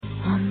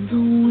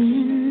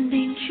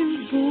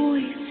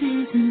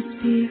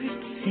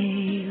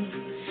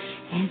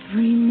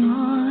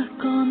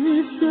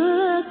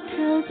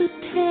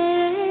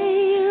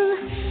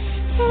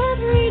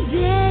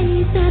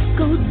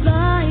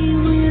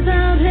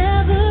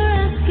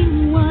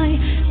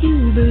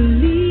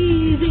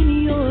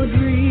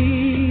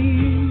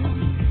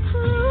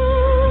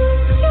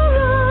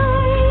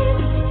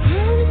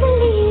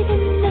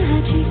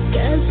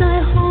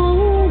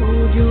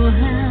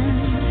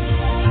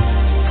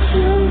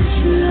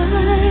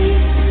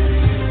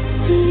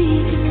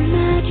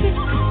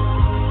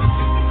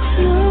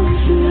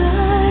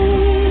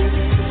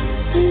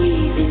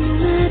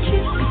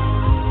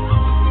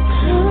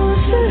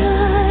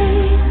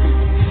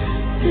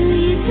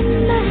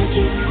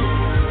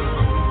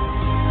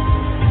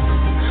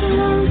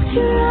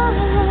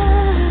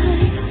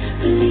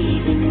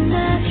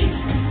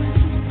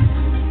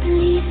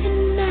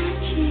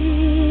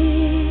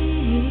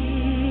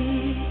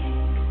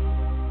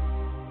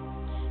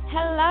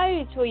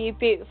To all you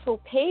beautiful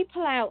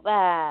people out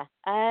there.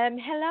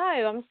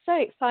 Hello, I'm so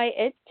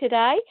excited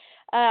today.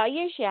 I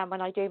usually am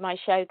when I do my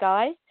show,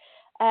 guys.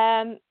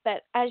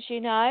 But as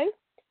you know,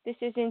 this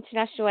is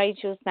International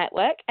Angels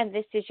Network, and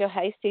this is your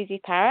host,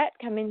 Susie Parrott,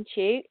 coming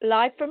to you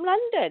live from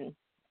London.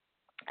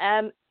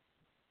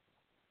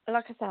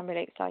 Like I said, I'm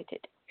really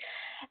excited.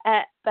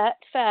 But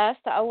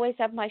first, I always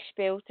have my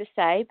spiel to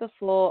say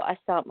before I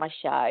start my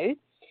show.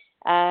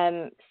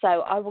 So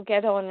I will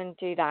get on and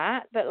do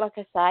that. But like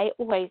I say,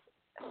 always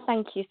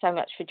thank you so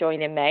much for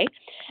joining me,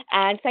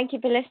 and thank you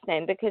for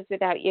listening, because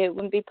without you it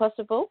wouldn't be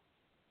possible.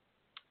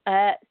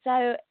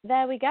 So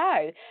there we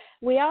go.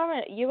 You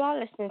are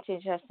listening to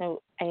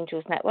International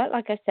Angels Network.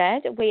 Like I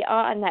said, we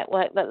are a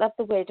network that love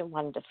the weird and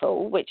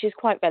wonderful, which is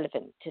quite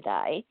relevant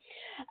today.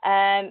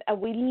 And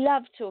we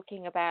love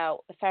talking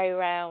about the fairy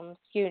realms,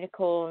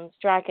 unicorns,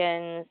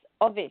 dragons,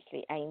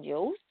 obviously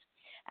angels,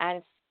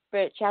 and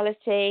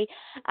spirituality.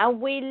 And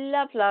we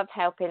love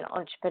helping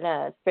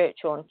entrepreneurs,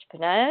 spiritual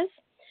entrepreneurs.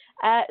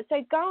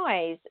 So,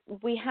 guys,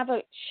 we have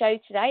a show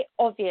today,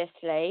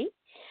 obviously,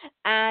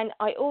 and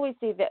I always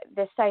do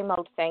the same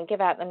old thing,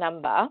 give out the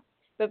number.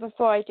 But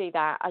before I do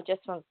that, I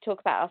just want to talk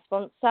about our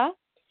sponsor.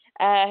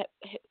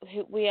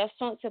 We are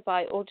sponsored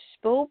by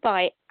Audible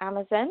by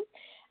Amazon.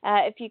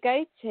 If you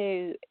go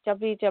to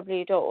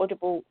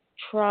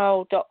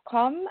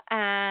www.audibletrial.com,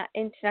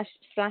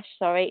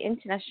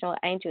 International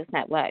Angels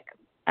Network,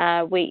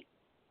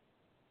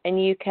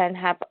 and you can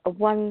have a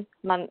 1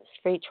 month's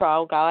free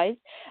trial, guys.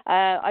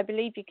 I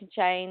believe you can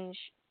change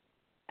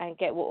and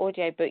get what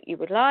audiobook you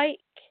would like.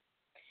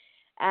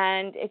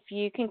 And if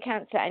you can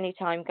cancel at any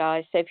time,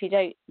 guys. So if you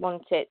don't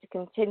want it to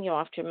continue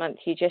after a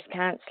month, you just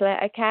cancel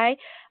it, okay?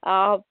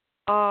 Our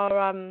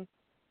one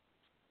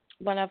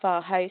of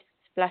our hosts,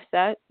 bless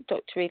her,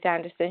 Dr. Ruth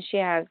Anderson, she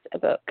has a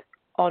book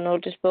on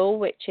Audible,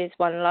 which is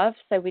One Love.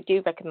 So we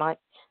do recommend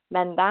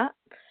that.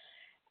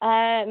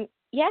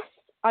 Yes,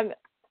 I'm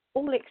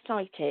all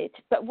excited,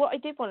 but what I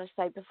did want to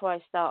say before I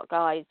start,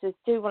 guys, is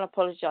do want to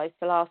apologise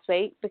for last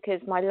week,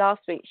 because my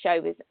last week's show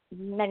was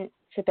meant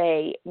to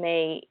be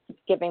me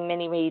giving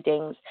mini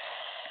readings,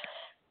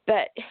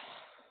 but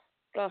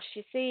gosh,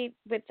 you see,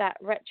 with that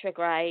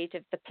retrograde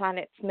of the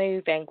planets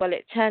moving, well,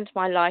 it turned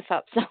my life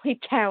upside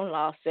down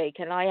last week,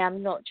 and I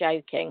am not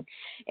joking.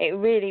 It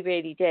really,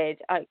 really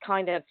did. I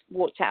kind of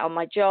walked out on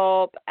my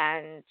job,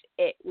 and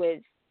it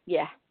was,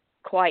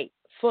 quite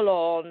full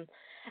on.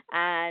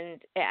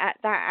 And that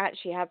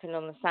actually happened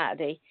on the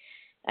Saturday,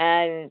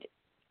 and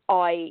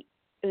I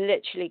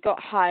literally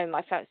got home.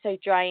 I felt so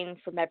drained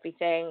from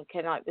everything,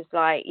 and I was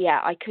like,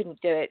 I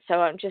couldn't do it.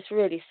 So I'm just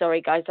really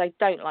sorry, guys. I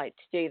don't like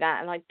to do that,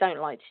 and I don't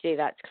like to do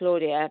that to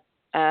Claudia.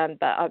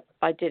 But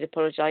I did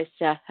apologise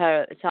to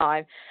her at the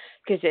time,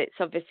 because it's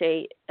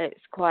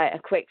quite a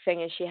quick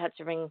thing, and she had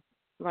to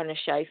run a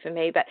show for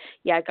me. But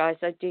guys,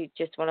 I do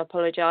just want to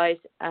apologise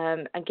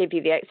and give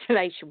you the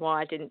explanation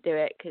why I didn't do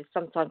it, because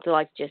sometimes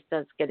life just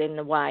does get in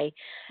the way.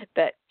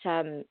 But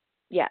so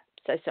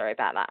sorry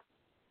about that.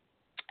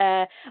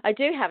 I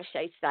do have a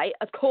show today,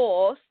 of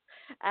course.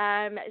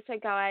 So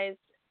guys,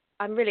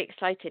 I'm really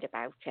excited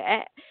about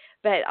it,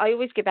 but I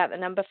always give out the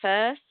number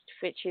first,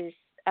 which is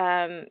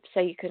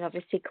so you can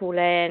obviously call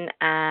in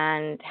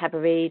and have a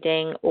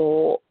reading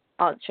or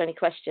answer any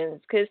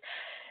questions, because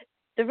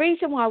the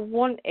reason why I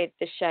wanted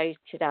the show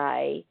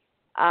today,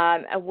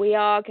 and we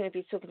are going to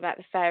be talking about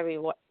the fairy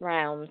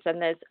realms,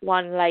 and there's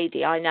one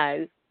lady I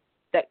know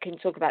that can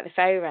talk about the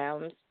fairy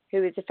realms,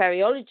 who is a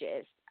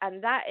fairyologist,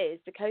 and that is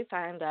the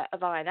co-founder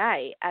of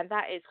INA, and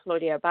that is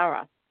Claudia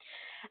Ibarra.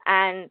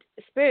 And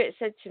Spirit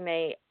said to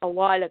me a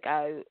while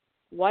ago,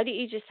 why don't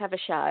you just have a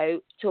show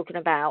talking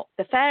about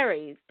the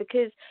fairies?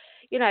 Because,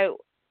 I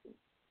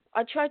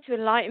try to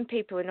enlighten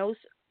people in all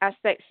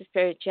aspects of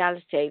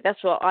spirituality.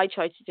 That's what I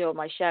try to do on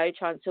my show,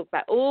 try and talk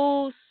about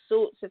all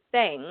sorts of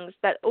things,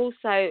 but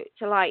also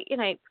to I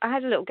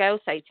had a little girl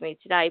say to me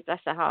today,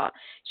 bless her heart,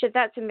 she said,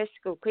 that's a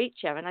mystical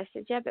creature. And I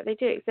said, yeah, but they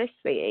do exist,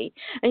 sweetie.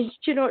 And do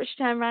you know what she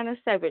turned around and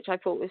said, which I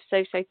thought was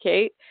so, so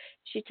cute?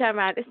 She turned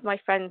around, this is my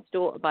friend's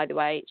daughter, by the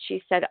way.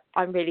 She said,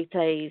 I'm really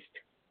pleased.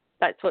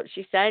 That's what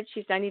she said.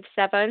 She's only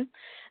 7.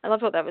 And I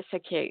thought that was so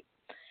cute.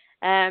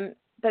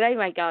 But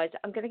anyway, guys,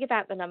 I'm going to give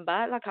out the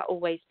number like I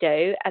always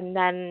do, and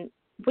then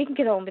we can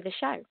get on with the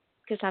show,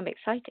 because I'm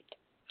excited.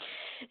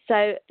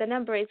 So the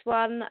number is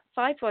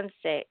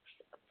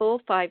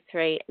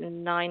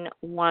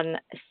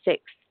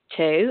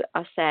 1-516-453-9162.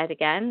 I'll say it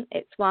again.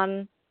 It's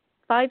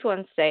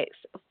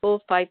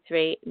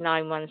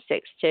 1-516-453-9162.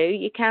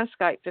 You can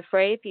Skype for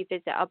free if you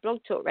visit our Blog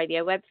Talk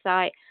Radio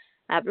website,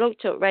 at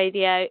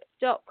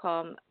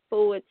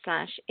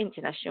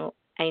blogtalkradio.com/International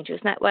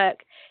Angels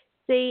Network.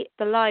 See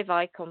the live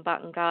icon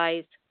button,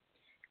 guys.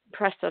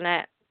 Press on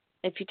it.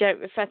 If you don't,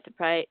 refresh the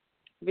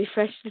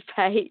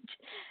page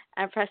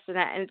and press on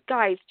it. And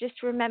guys,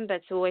 just remember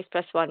to always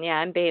press 1,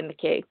 and be in the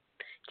queue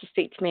to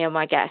speak to me or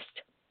my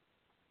guest.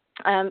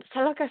 So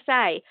like I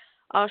say,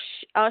 our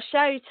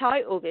show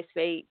title this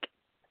week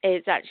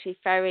is actually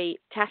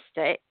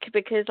Fairytastic,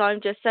 because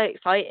I'm just so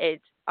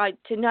excited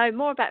to know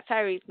more about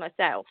fairies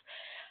myself.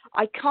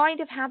 I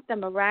kind of had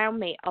them around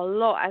me a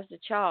lot as a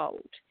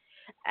child,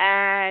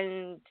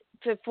 and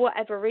for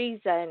whatever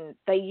reason,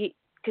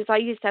 because I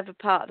used to have a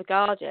part of the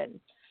garden,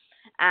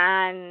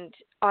 and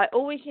I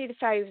always knew the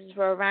fairies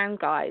were around,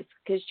 guys,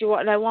 because do you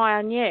want to know why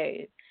I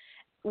knew?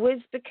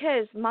 Was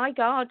because my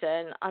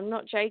garden, I'm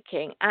not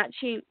joking,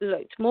 actually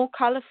looked more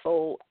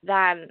colourful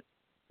than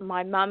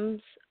my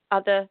mum's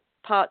other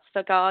parts of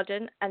the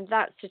garden, and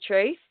that's the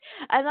truth.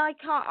 And I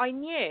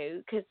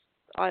knew, because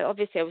I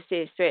was seeing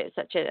through it at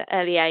such an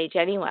early age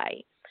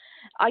anyway.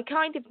 I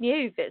kind of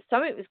knew that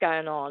something was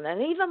going on,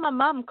 and even my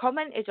mum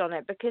commented on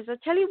it, because I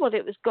tell you what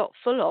it was got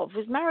full of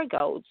was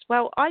marigolds.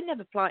 Well, I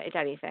never planted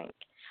anything.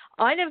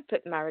 I never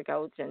put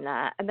marigolds in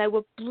there, and they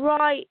were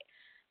bright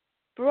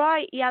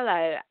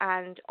yellow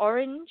and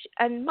orange,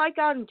 and my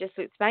garden just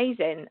looks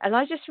amazing. And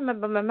I just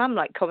remember my mum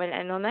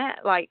commenting on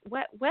it, where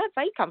have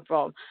they come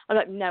from? I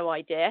had no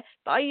idea,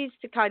 but I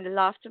used to kind of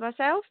laugh to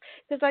myself,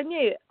 because I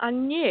knew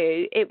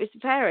it was the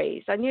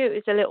fairies. I knew it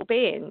was the little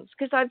beings,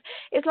 because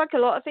it's like a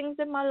lot of things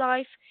in my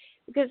life,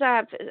 because I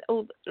have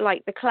all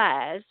the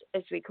clairs,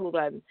 as we call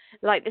them,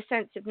 the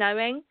sense of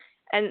knowing,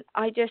 and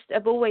I just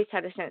have always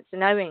had a sense of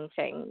knowing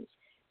things.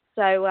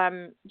 So,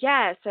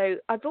 so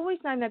I've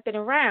always known they've been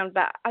around,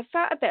 but I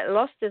felt a bit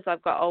lost as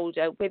I've got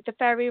older with the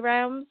fairy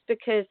realms,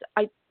 because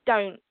I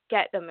don't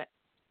get them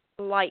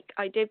like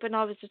I did when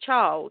I was a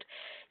child.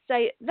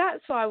 So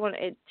that's why I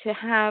wanted to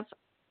have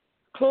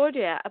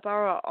Claudia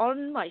Ibarra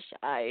on my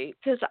show,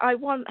 because I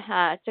want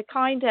her to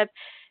kind of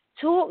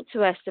talk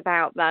to us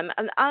about them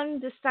and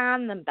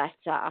understand them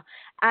better,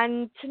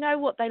 and to know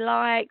what they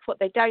like, what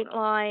they don't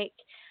like,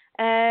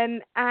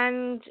 and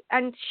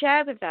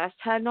share with us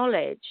her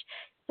knowledge.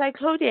 So,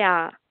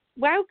 Claudia,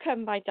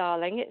 welcome, my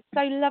darling. It's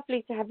so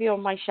lovely to have you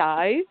on my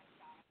show.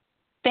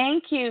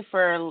 Thank you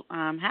for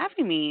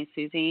having me,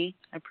 Susie.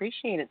 I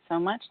appreciate it so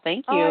much.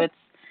 Thank you. It's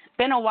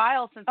been a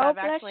while since I've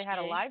actually had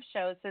a live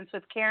show, since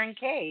with Karen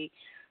Kay.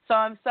 So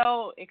I'm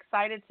so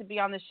excited to be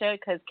on the show,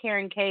 because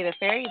Karen Kay, the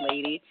fairy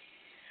lady,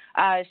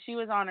 she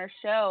was on her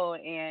show,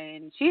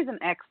 and she's an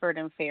expert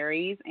in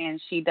fairies,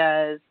 and she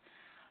does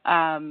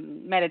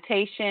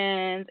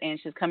meditations,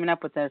 and she's coming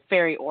up with a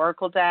fairy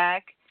oracle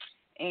deck.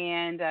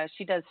 And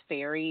she does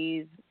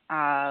fairies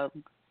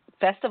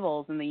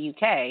festivals in the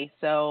UK.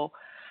 So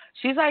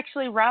she's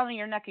actually around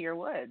your neck of your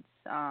woods,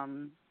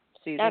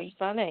 Susie. That's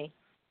funny.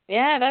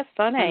 Yeah, that's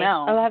funny. I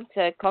know. I'll have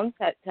to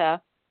contact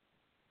her.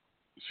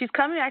 She's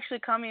coming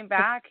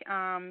back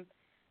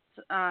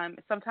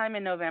sometime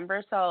in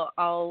November, so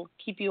I'll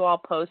keep you all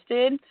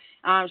posted.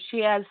 She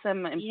has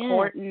some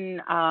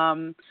important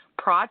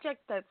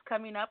project that's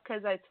coming up,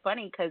 because it's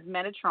funny, because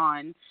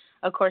Metatron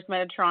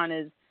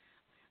is,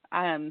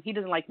 he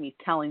doesn't like me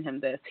telling him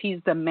this. He's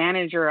the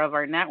manager of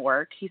our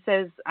network. He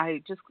says,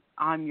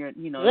 I'm your,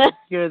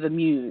 you're the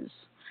muse.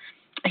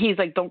 He's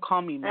like, don't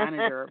call me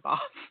manager or boss.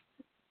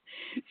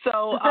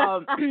 So,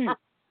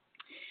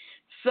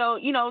 but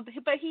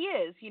he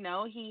is,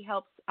 he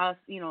helps us,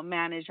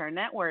 manage our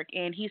network.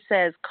 And he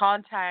says,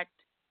 contact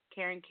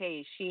Karen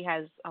Kay. She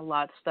has a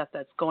lot of stuff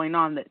that's going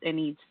on that it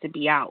needs to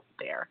be out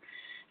there.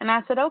 And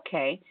I said,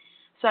 okay.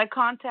 So I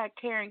contact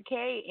Karen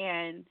Kay,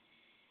 and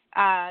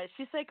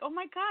she's like, oh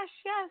my gosh,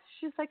 yes.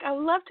 She's like, I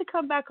would love to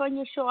come back on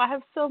your show. I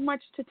have so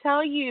much to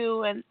tell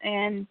you and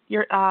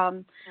your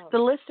the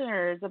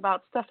listeners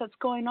about stuff that's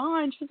going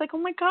on. She's like, oh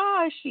my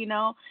gosh,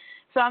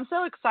 So I'm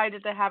so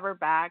excited to have her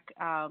back.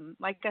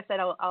 Like I said,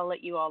 I'll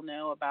let you all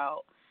know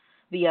about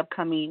the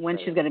upcoming, when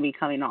she's going to be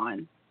coming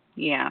on.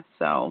 Yeah,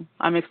 so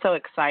I'm so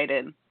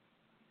excited.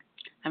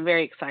 I'm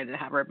very excited to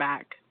have her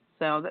back.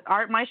 So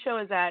my show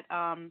is at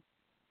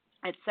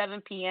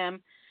 7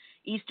 p.m.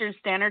 Eastern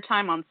Standard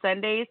Time on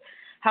Sundays.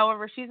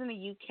 However, she's in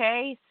the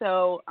UK,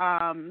 so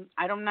I'm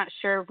not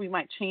sure if we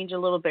might change a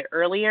little bit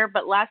earlier.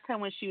 But last time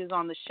when she was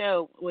on the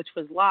show, which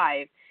was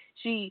live,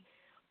 she,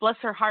 bless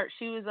her heart,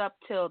 she was up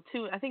till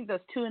 2. I think that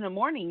was 2 in the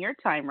morning, your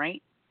time,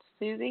 right,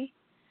 Susie?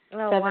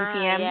 7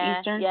 p.m.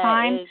 Eastern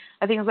time.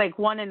 I think it was like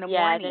 1 in the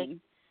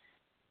morning.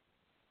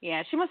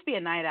 Yeah, she must be a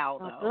night owl,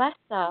 though. Bless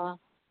her.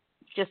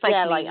 Just like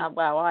me.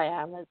 Well, I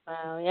am as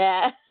well.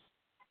 Yeah,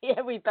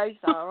 yeah, we both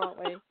are, aren't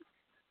we?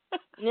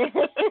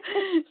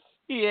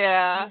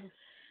 Yeah.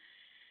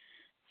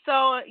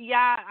 So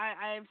yeah,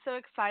 I'm so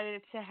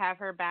excited to have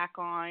her back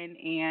on,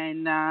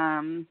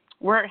 and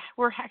we're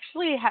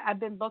actually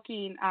I've been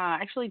booking.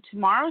 Actually,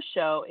 tomorrow's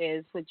show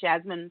is with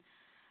Jasmine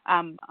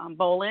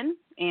Bolin,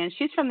 and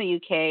she's from the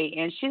UK,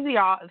 and she's the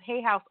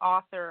Hay House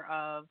author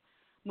of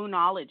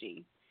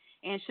Moonology,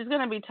 and she's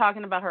going to be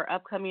talking about her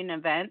upcoming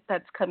event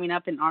that's coming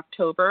up in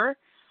October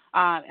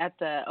at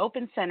the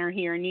Open Center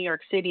here in New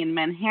York City in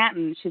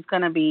Manhattan. She's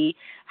going to be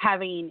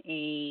having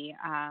a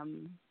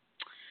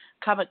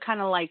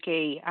kind of like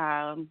a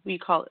we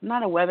call it,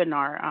 not a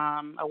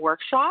webinar, a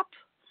workshop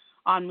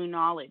on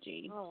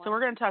Moonology. Oh, wow. So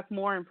we're going to talk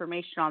more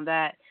information on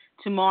that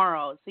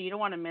tomorrow. So you don't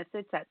want to miss it.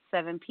 It's at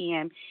 7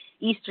 p.m.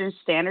 Eastern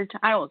Standard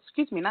Time. Oh,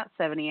 excuse me, not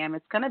 7 a.m.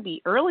 It's going to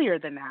be earlier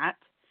than that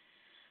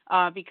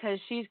because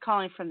she's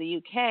calling from the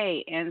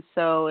UK. And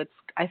so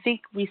I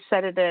think we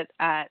set it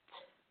at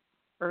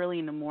early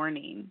in the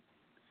morning.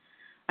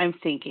 I'm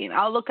thinking.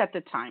 I'll look at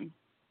the time,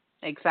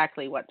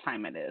 exactly what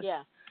time it is.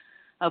 Yeah.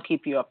 I'll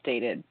keep you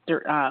updated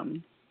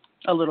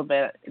a little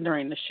bit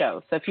during the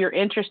show. So if you're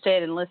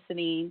interested in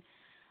listening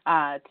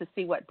to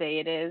see what day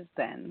it is,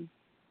 then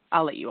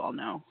I'll let you all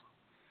know.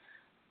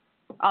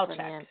 I'll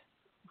check.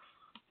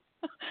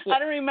 Yeah. I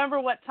don't remember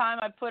what time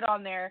I put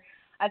on there.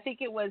 I think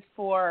it was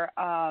for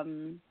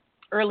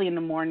early in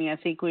the morning. I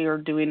think we were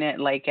doing it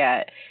like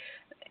at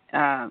 8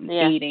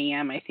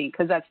 a.m., I think,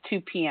 because that's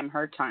 2 p.m.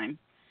 her time.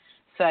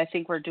 So I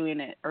think we're doing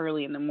it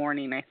early in the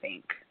morning, I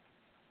think.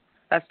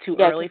 That's too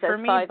early for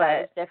me. 5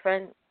 hours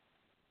different.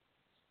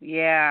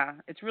 Yeah,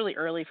 it's really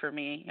early for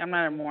me. I'm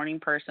not a morning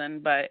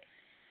person, but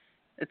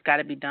it's got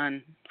to be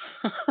done.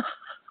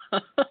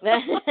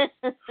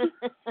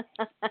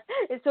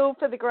 It's all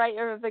for the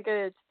greater of the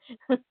good.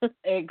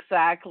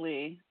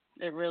 Exactly.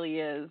 It really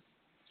is.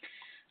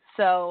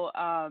 So,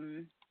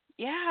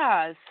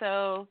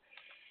 so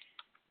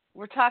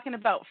we're talking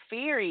about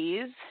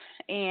fairies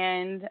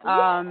and,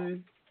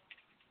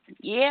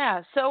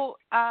 so,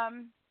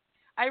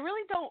 I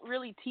really don't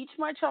really teach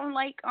much on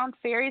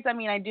fairies. I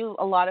mean, I do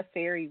a lot of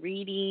fairy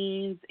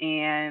readings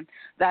and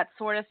that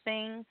sort of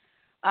thing.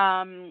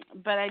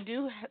 But I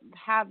do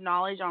have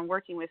knowledge on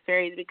working with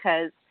fairies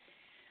because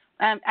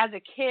as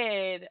a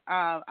kid,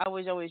 I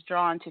was always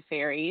drawn to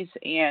fairies,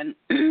 and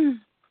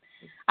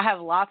I have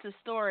lots of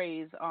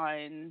stories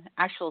on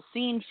actual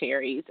seeing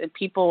fairies, and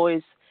people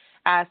always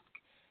ask,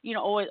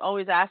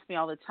 always ask me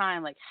all the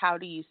time, like, how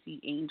do you see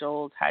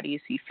angels? How do you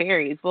see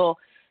fairies? Well,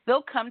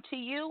 they'll come to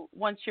you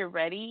once you're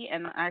ready,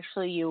 and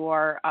actually you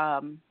are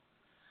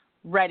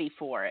ready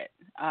for it.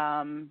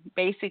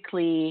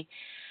 Basically,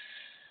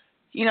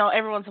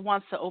 everyone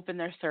wants to open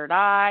their third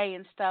eye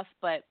and stuff,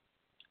 but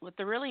what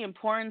the really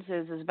importance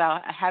is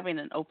about having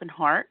an open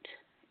heart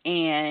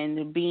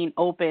and being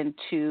open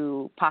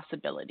to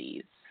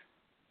possibilities.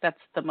 That's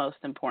the most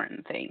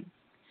important thing.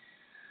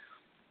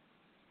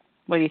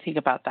 What do you think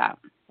about that?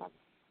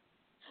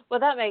 Well,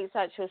 that makes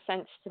actual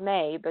sense to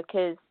me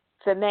because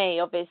for me,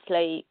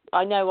 obviously,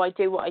 I know I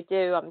do what I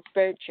do. I'm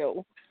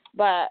spiritual,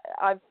 but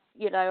I've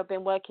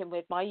been working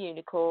with my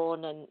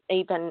unicorn and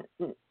even,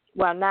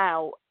 well,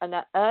 now an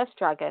earth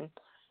dragon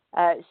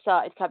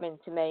started coming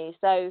to me.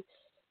 So,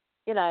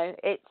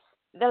 it's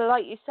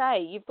like you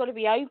say, you've got to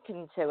be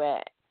open to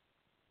it.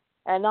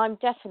 And I'm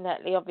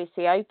definitely,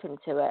 obviously, open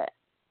to it.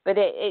 But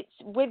it's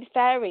with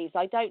fairies,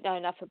 I don't know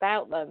enough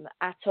about them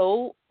at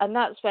all. And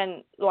that's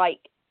when, do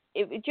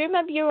you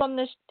remember you were on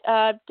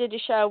did a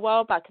show a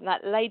while back and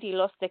that lady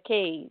lost her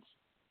keys?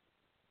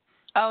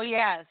 Oh,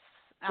 yes.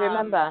 Do you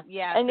remember?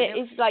 Yes. And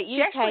it's like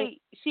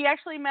she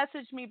actually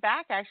messaged me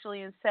back,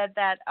 actually, and said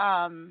that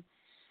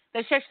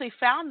she actually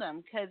found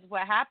them because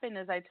what happened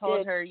is I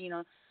told her,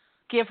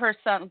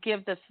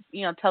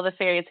 tell the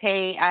fairies,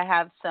 hey, I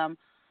have some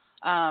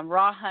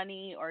raw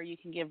honey, or you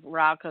can give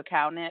raw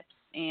cacao nips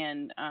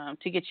and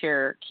to get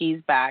your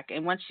keys back.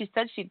 And when she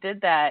said she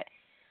did that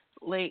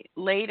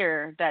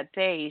later that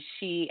day,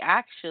 she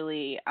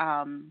actually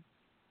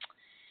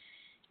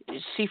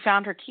she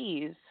found her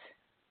keys.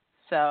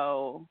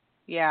 So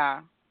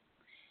yeah,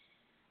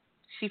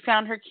 she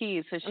found her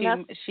keys. So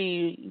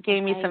she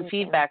gave me some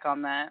feedback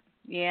on that.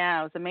 Yeah,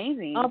 it was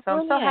amazing. Oh, so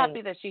I'm so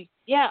happy that she.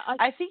 Yeah,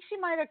 I think she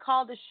might have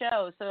called the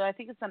show. So I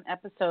think it's an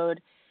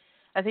episode.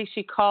 I think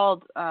she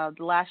called the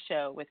last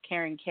show with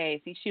Karen Kay. I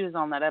think she was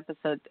on that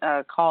episode.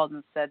 Called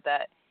and said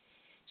that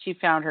she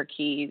found her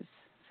keys.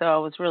 So I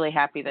was really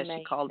happy that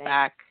she called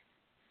back.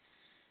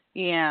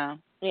 Yeah.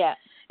 Yeah.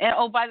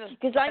 And by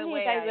because I knew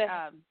they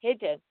were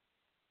hidden.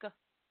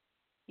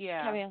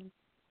 Yeah. Carry on.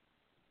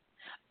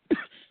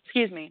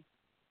 Excuse me.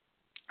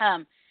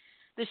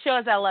 The show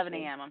is at 11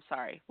 a.m. I'm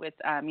sorry, with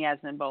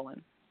Yasmin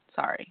Boland.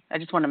 Sorry, I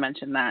just want to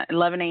mention that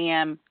 11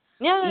 a.m.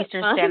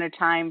 Eastern Standard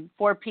Time,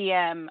 4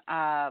 p.m.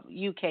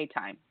 UK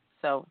time.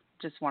 So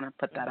just want to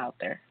put that out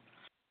there.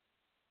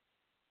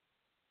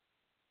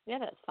 Yeah,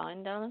 that's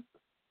fine, darling.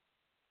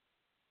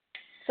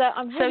 So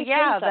I'm really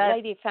pleased that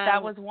lady found.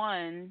 That was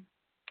one.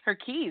 Her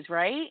keys,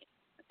 right?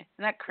 Isn't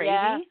that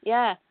crazy?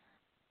 Yeah.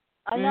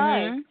 I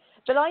know.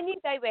 But I knew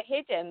they were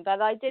hidden,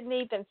 but I didn't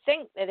even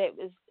think that it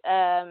was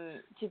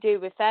to do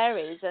with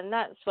fairies, and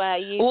that's where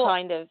you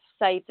kind of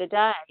saved the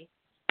day.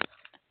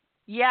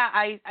 Yeah,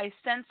 I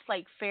sense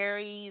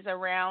fairies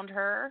around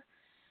her.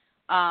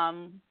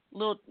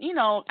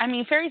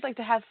 Fairies like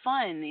to have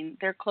fun, and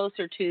they're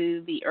closer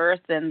to the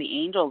earth than the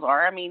angels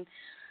are. I mean,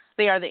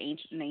 they are the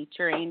ancient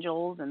nature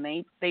angels, and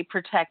they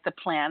protect the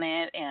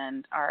planet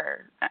and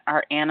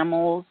our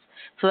animals.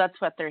 So that's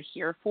what they're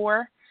here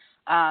for.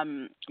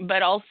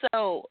 But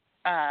also,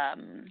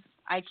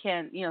 I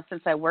can,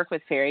 since I work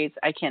with fairies,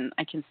 I can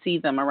see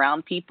them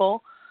around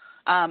people.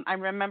 I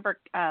remember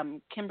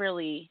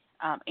Kimberly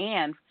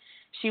Ann.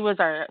 She was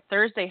our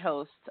Thursday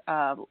host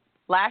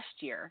last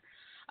year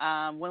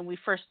when we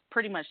first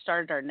pretty much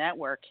started our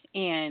network,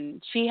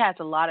 and she has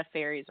a lot of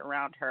fairies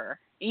around her.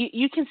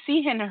 You can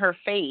see in her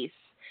face,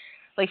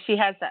 like she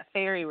has that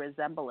fairy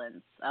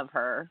resemblance of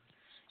her,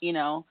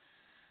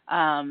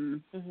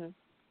 Mm-hmm.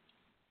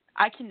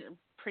 I can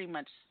pretty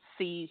much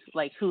see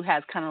like who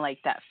has kind of like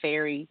that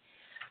fairy,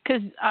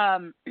 because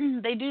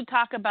they do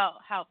talk about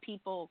how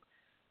people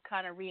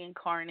kind of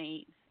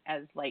reincarnate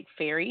as like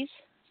fairies.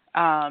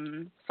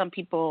 Some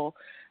people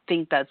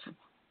think that's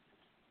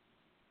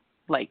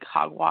like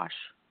hogwash,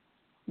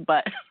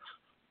 but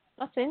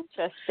That's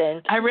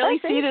interesting. I really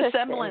That's see the interesting,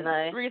 semblance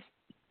though.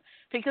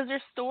 because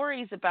there's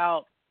stories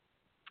about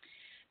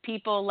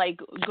people like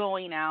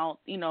going out,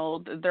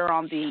 they're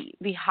on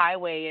the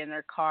highway in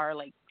their car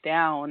like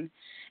down,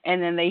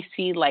 and then they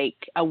see like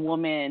a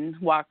woman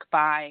walk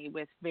by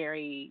with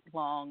very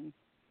long,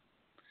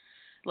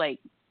 like,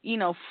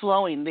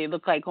 flowing, they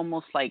look like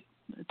almost like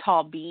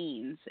tall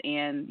beans,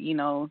 and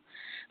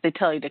they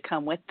tell you to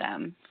come with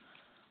them.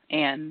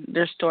 And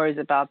there's stories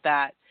about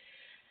that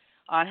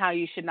on how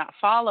you should not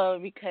follow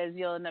because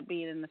you'll end up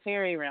being in the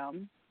fairy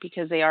realm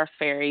because they are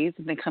fairies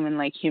and they come in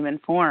like human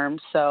form.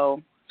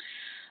 So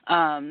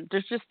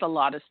there's just a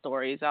lot of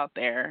stories out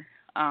there.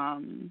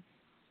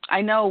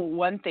 I know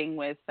one thing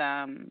with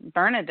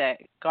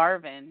Bernadette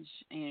Garvin,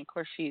 and of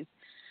course she's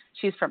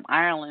from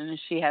Ireland, and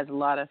she has a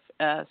lot of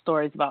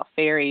stories about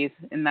fairies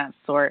and that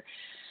sort.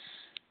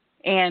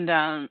 And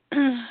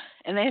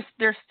and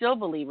they're still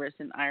believers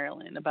in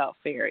Ireland about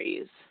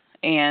fairies.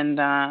 And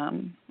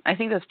I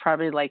think that's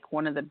probably like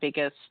one of the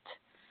biggest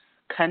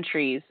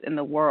countries in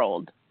the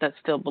world that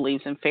still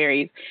believes in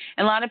fairies.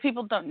 And a lot of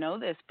people don't know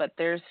this, but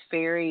there's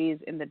fairies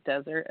in the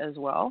desert as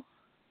well.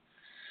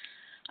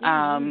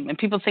 And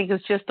people think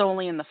it's just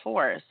only in the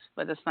forest,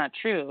 but that's not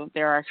true.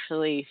 There are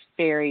actually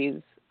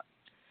fairies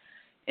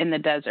in the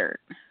desert,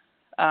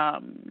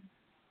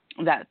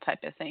 that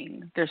type of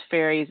thing. There's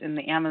fairies in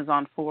the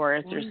Amazon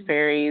forest. There's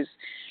fairies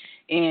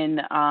in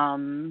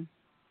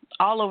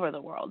all over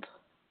the world.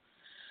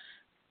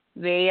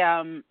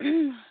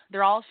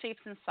 They're all shapes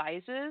and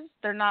sizes.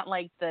 They're not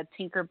like the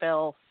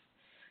Tinkerbell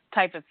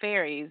type of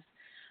fairies.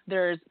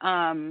 There's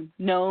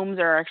gnomes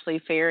are actually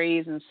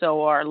fairies, and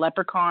so are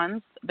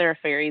leprechauns. They're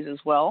fairies as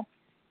well.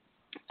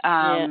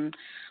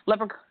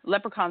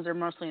 Leprechauns are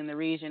mostly in the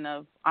region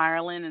of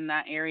Ireland and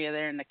that area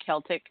there in the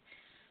Celtic.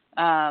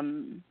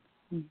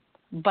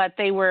 But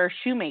they were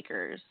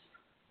shoemakers.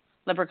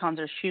 Leprechauns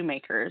are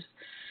shoemakers.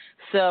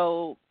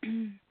 So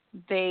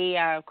they,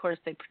 of course,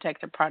 they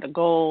protect their pot of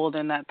gold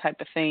and that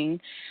type of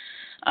thing.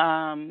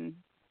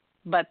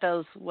 But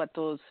what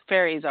those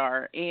fairies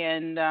are.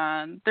 And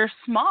they're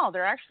small.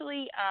 They're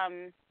actually,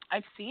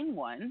 I've seen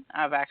one.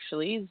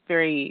 It's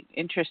very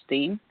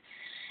interesting.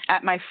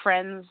 At my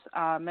friend's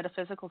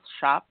metaphysical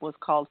shop was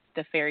called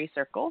the Fairy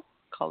Circle,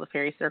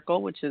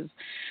 which is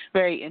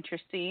very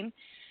interesting.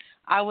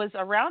 I was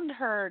around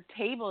her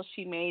table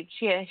she made.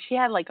 She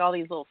had like all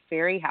these little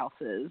fairy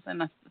houses,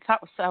 and I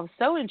was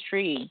so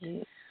intrigued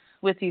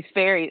with these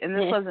fairies. And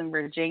this was in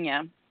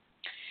Virginia.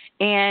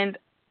 And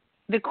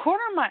the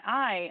corner of my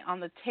eye on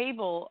the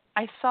table,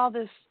 I saw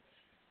this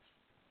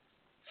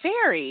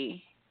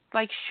fairy,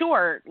 like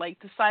short, like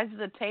the size of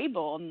the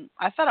table, and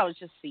I thought I was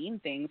just seeing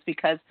things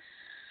because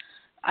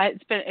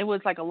it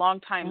was like a long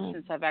time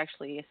since I've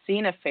actually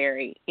seen a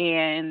fairy.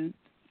 And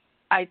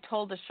I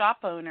told the shop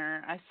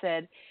owner, I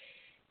said,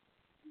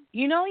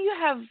 you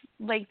have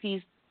like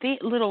these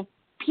little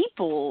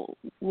people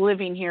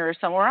living here or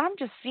somewhere. I'm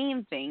just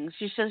seeing things.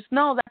 She says,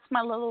 no, that's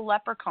my little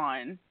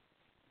leprechaun.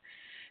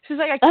 She's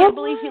like, I can't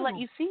believe he let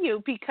you see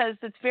you, because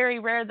it's very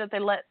rare that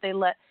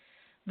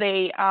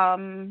they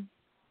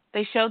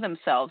show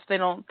themselves. They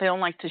don't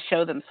like to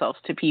show themselves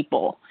to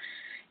people,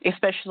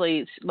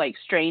 especially like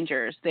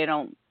strangers. They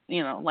don't,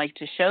 like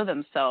to show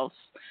themselves.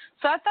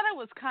 So I thought it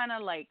was kind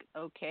of like,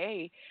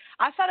 okay.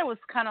 I thought it was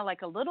kind of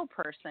like a little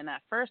person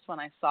at first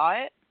when I saw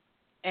it,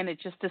 and it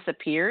just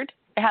disappeared.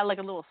 It had like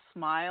a little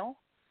smile,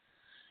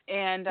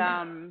 and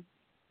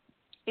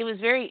it was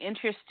very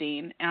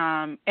interesting.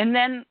 And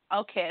then,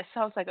 okay, so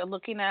I was like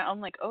looking at it, I'm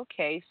like,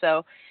 okay.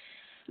 So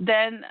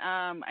then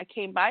I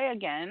came by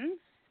again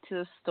to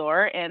the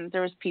store, and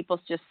there was people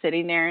just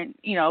sitting there,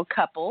 a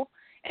couple.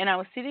 And I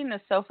was sitting in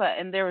a sofa,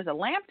 and there was a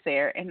lamp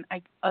there, and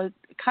I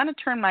kind of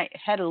turned my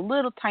head a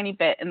little tiny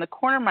bit. In the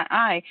corner of my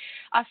eye,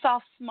 I saw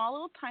a small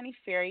little tiny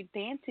fairy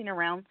dancing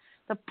around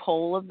the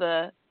pole of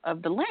the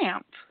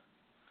lamp.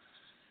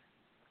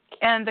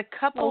 And the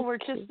couple were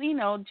just,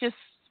 just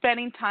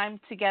spending time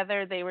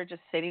together. They were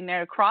just sitting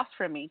there across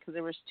from me, because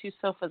there was two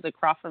sofas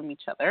across from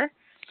each other.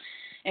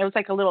 And it was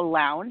like a little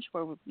lounge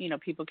where,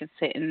 people could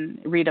sit and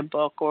read a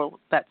book or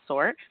that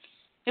sort.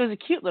 It was a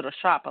cute little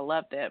shop. I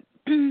loved it.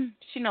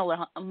 she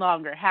no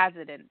longer has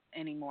it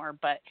anymore,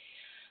 but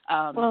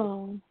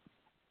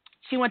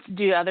she went to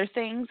do other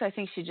things. I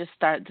think she just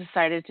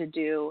decided to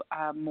do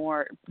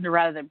more,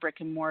 rather than brick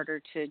and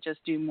mortar, to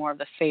just do more of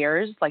the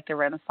fairs, like the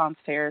Renaissance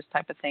fairs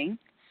type of thing.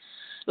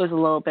 It was a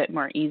little bit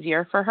more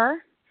easier for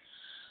her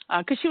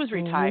because she was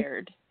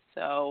retired.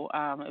 So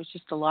it was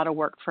just a lot of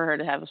work for her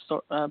to have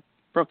a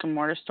brick and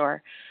mortar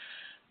store.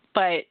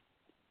 But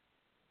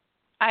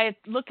I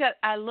look at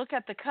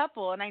the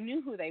couple, and I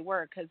knew who they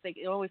were because they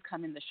always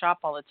come in the shop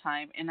all the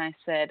time. And I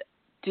said,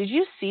 "Did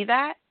you see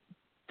that?"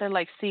 They're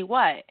like, "See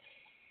what?"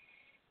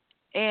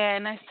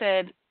 And I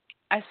said,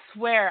 "I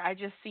swear I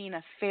just seen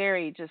a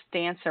fairy just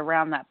dance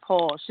around that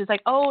pole." She's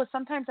like, "Oh,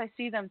 sometimes I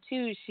see them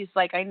too." She's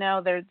like, "I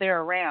know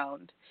they're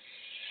around."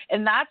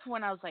 And that's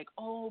when I was like,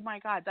 "Oh my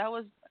God, it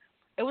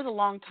was a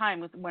long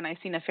time when I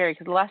seen a fairy,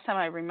 because the last time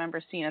I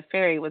remember seeing a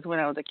fairy was when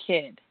I was a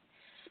kid."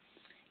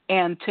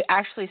 And to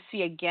actually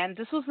see again,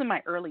 this was in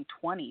my early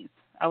 20s.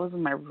 I was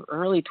in my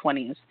early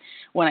 20s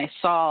when I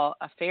saw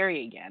a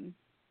fairy again.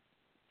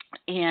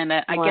 And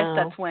I guess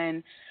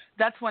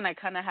that's when I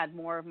kind of had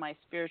more of my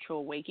spiritual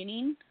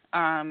awakening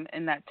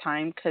in that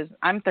time, because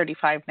I'm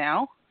 35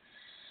 now.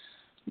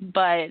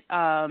 But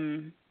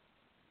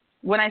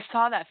when I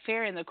saw that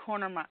fairy in the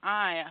corner of my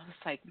eye, I was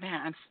like,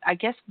 man, I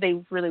guess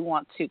they really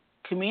want to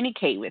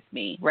communicate with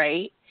me,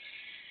 right?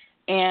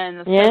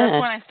 And so that's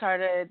when I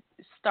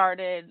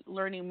started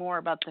learning more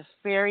about the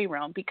fairy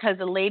realm, because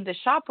the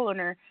shop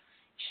owner,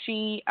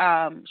 she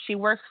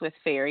works with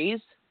fairies.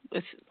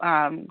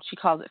 She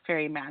calls it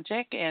fairy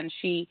magic, and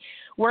she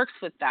works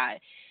with that.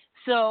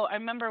 So I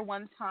remember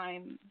one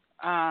time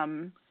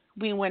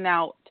we went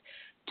out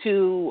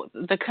to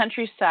the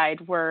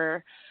countryside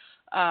where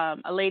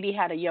a lady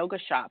had a yoga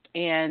shop,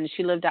 and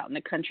she lived out in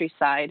the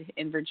countryside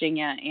in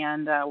Virginia.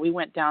 And we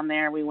went down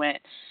there. We went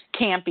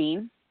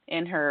camping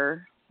in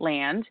her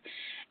land,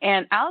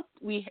 and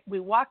we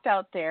walked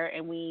out there,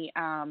 and we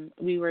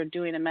were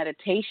doing a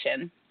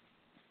meditation.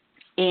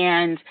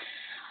 And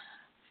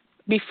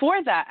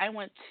before that, I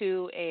went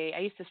to I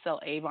used to sell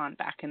Avon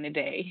back in the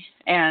day,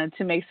 and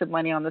to make some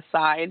money on the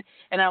side,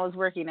 and I was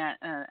working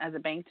as a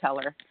bank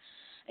teller.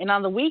 And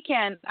on the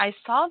weekend, I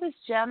saw this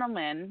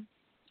gentleman.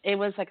 It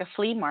was like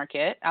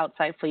a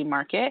outside flea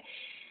market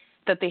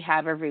that they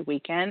have every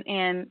weekend.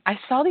 And I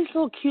saw these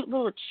cute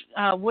little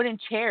wooden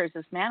chairs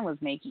this man was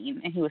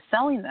making, and he was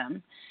selling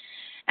them.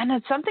 And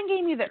then something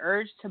gave me the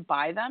urge to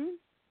buy them,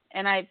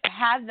 and I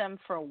had them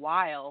for a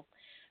while.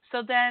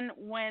 So then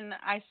when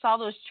I saw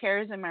those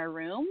chairs in my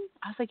room,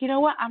 I was like, you know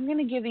what? I'm going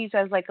to give these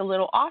as like a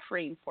little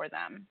offering for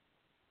them.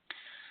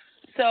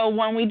 So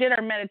when we did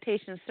our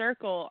meditation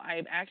circle,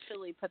 I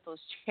actually put those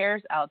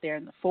chairs out there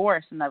in the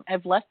forest, and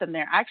I've left them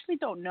there. I actually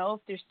don't know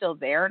if they're still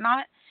there or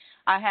not.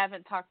 I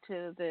haven't talked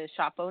to the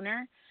shop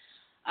owner,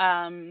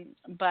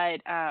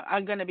 but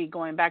I'm going to be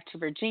going back to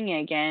Virginia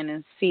again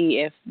and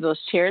see if those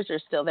chairs are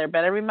still there.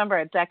 But I remember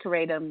I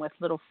decorated them with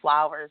little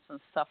flowers and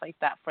stuff like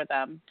that for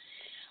them.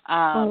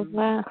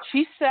 Wow.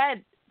 She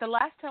said the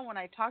last time when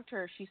I talked to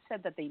her, she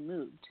said that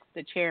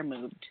the chair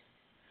moved.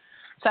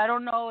 So I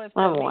don't know if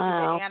maybe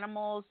the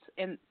animals,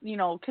 and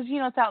because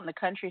it's out in the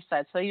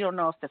countryside, so you don't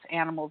know if the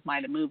animals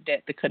might have moved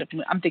it. They could have.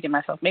 I'm thinking to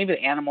myself, maybe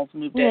the animals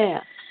moved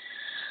it,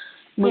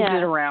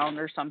 it around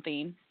or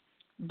something.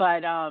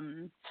 But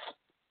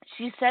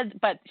she said,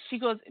 she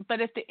goes, but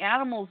if the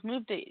animals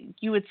moved it,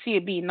 you would see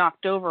it being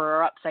knocked over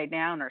or upside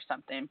down or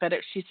something. But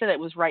she said it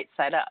was right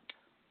side up,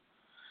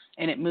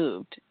 and it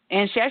moved.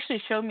 And she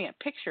actually showed me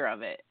a picture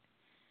of it.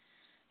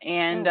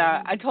 And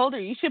I told her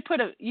you should put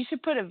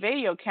a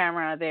video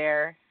camera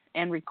there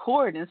and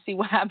record and see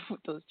what happened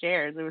with those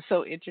chairs. It was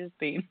so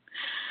interesting.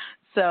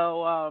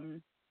 So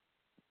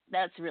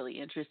that's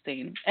really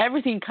interesting.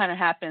 Everything kind of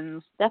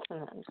happens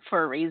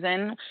for a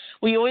reason.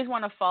 We always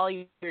want to follow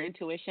your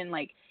intuition.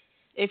 Like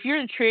if you're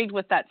intrigued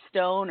with that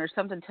stone or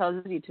something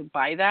tells you to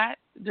buy that,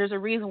 there's a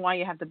reason why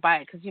you have to buy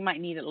it, because you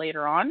might need it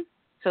later on.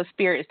 So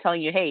Spirit is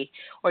telling you, hey,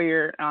 or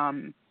your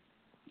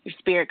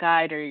spirit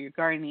guide or your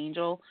guardian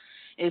angel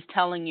is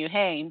telling you,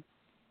 hey,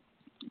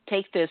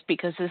 take this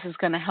because this is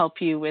going to help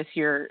you with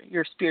your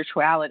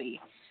spirituality,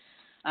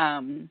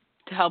 to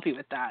help you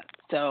with that.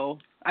 So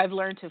I've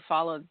learned to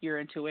follow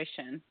your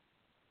intuition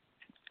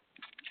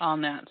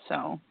on that.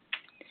 So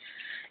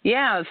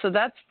yeah, so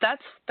that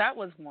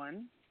was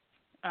one.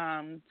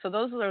 So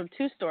those are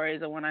 2 stories.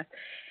 Do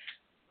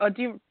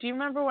you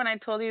remember when I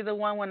told you the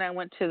one when I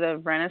went to the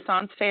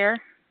Renaissance fair?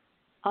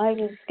 I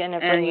was going to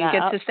bring that up. And you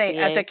get to stay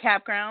at the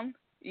campground?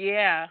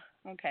 Yeah.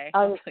 Okay.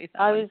 I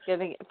was going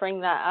to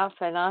bring that up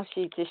and ask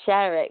you to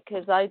share it,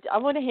 because I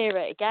want to hear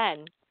it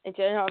again. Do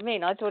you know what I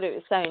mean? I thought it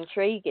was so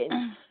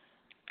intriguing.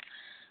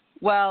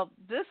 Well,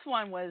 this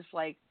one was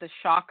like the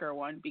shocker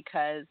one,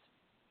 because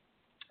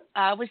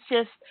I was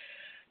just,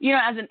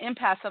 as an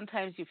empath,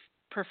 sometimes you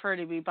prefer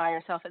to be by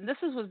yourself. And this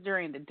was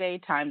during the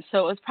daytime, so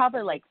it was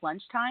probably like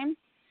lunchtime.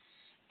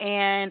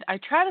 And I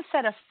tried to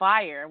set a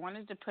fire. I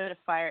wanted to put a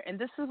fire. And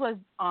this was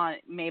on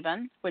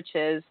Mabon, which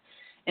is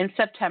in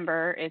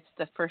September. It's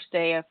the first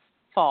day of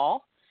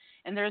fall.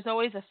 And there's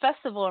always a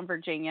festival in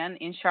Virginia,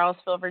 in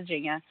Charlottesville,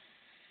 Virginia.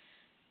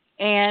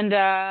 And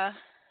a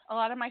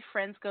lot of my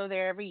friends go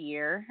there every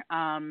year.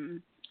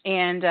 And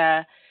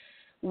I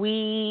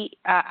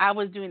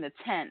was doing the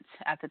tent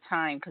at the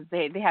time because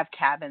they have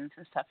cabins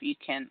and stuff. You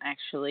can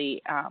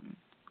actually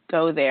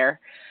go there.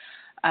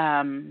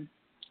 And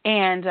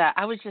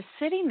I was just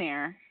sitting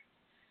there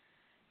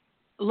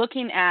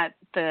looking at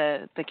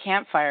the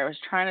campfire. I was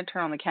trying to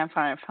turn on the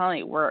campfire, and finally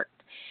it worked.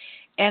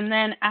 And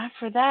then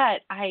after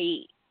that,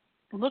 I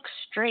looked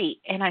straight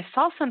and I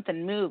saw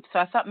something move. So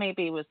I thought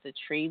maybe it was the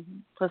tree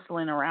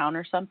whistling around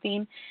or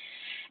something.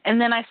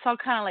 And then I saw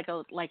kind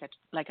of like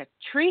a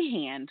tree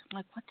hand. I'm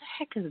like, what the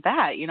heck is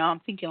that? You know, I'm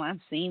thinking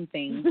I'm seeing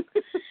things.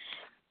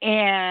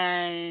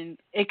 And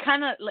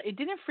it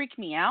didn't freak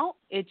me out.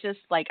 It just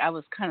like I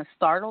was kind of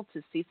startled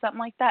to see something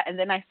like that. And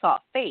then I saw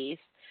a face.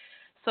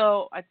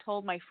 So I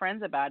told my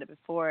friends about it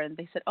before, and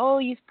they said, oh,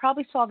 you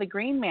probably saw the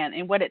green man.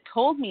 And what it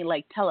told me,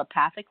 like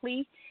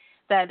telepathically,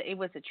 that it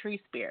was a tree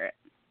spirit.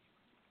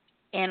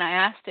 And I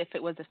asked if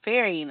it was a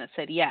fairy, and it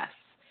said yes.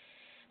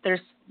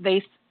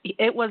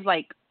 It was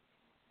like,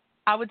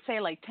 I would say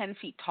like 10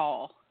 feet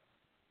tall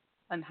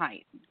in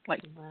height,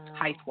 like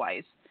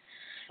height-wise.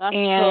 That's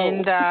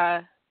cool.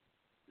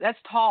 That's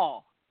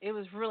tall. It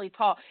was really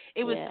tall.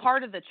 It was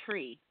part of the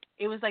tree.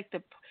 It was like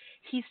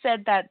he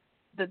said that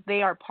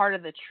they are part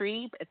of the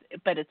tree,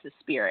 but it's a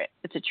spirit.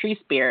 It's a tree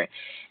spirit.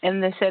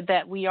 And they said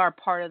that we are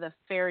part of the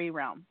fairy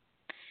realm.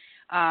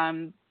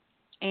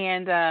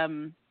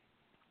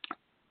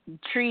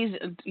 Trees,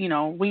 you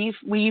know, when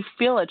you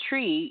feel a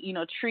tree, you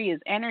know, tree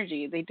is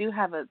energy. They do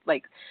have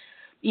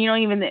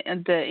even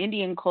the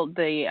Indian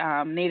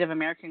the Native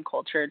American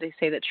culture, they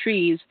say that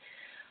trees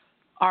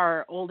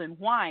are old and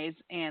wise,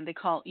 and they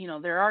call, you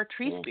know, there are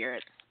tree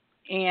spirits.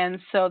 And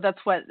so that's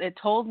what it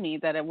told me,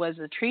 that it was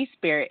a tree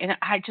spirit. And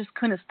I just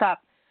couldn't stop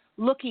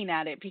looking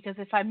at it, because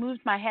if I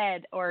moved my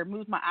head or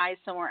moved my eyes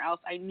somewhere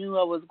else, I knew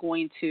I was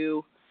going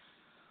to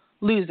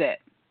lose it,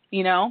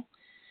 you know?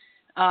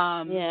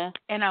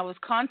 And I was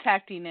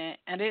contacting it.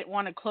 I didn't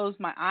want to close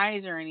my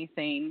eyes or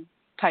anything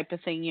type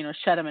of thing, you know,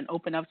 shut them and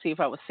open up, see if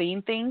I was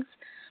seeing things.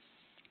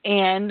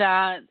 And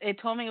it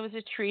told me it was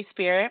a tree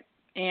spirit.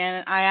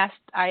 And I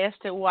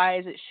asked it, why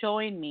is it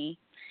showing me?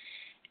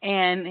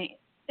 And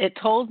it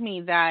told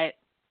me that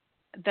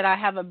I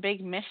have a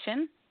big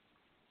mission.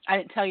 I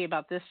didn't tell you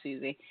about this,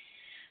 Susie.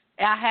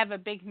 I have a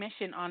big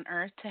mission on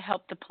Earth to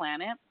help the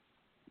planet.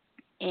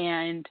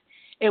 And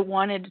it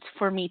wanted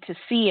for me to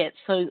see it,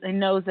 so it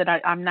knows that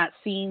I'm not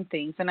seeing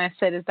things. And I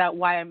said, is that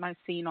why am I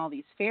seeing all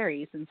these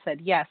fairies? And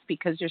said, yes,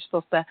 because you're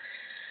supposed to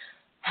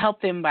help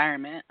the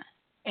environment.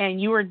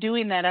 And you were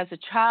doing that as a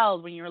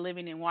child when you were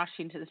living in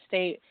Washington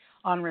State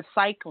on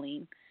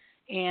recycling.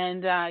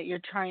 And you're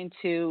trying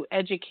to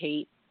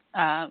educate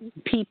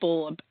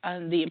people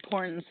on the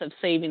importance of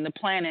saving the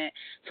planet.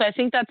 So I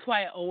think that's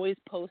why I always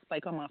post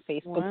like on my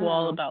Facebook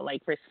wall about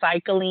like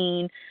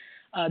recycling,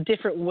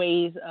 different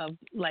ways of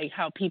like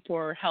how people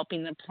are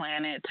helping the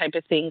planet type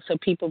of thing, so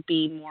people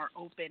be more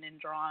open and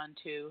drawn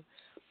to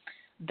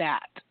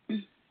that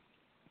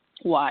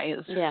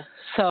wise. Yeah.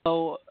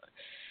 So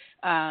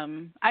I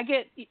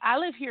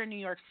live here in New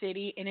York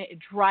City, and it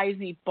drives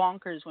me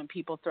bonkers when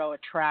people throw a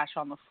trash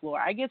on the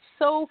floor. I get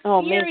so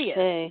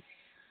furious.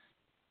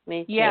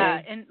 Me too.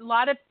 Yeah, and a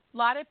lot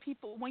of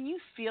people, when you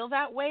feel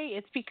that way,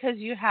 it's because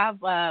you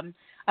have a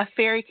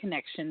fairy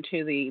connection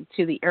to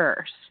the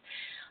earth.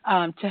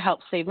 To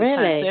help save the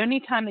planet. So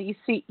anytime that you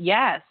see,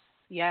 yes.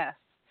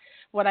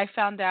 What I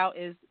found out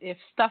is if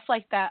stuff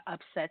like that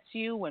upsets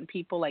you, when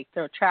people like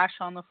throw trash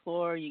on the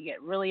floor, you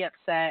get really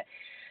upset,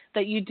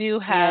 that you do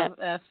have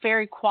a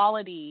fairy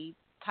quality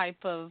type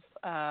of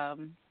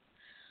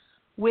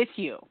with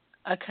you,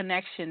 a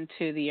connection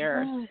to the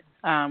earth,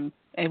 and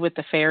with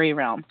the fairy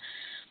realm.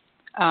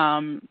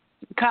 Kind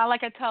of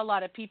like I tell a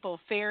lot of people,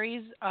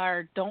 fairies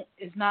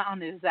is not on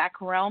the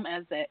exact realm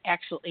as the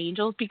actual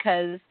angels,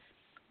 because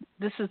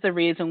this is the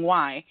reason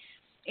why.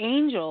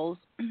 Angels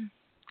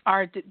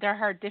there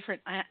are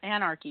different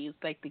anarchies,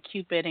 like the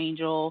Cupid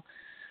angel.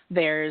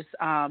 There's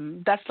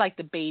that's like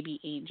the baby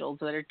angels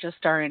that are just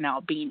starting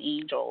out being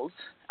angels.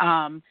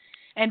 And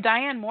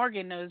Diane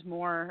Morgan knows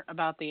more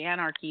about the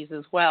anarchies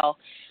as well.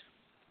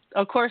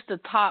 Of course, the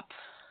top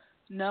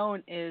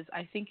known is,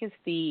 I think, is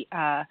the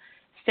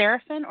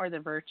Seraphim or the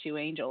Virtue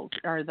Angels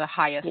are the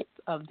highest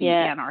of the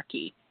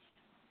anarchy.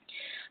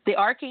 The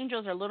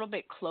archangels are a little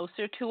bit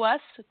closer to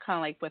us, kind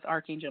of like with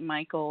Archangel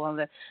Michael.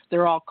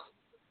 They're all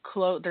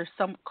they're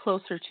some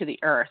closer to the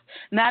earth,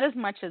 not as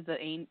much as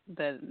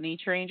the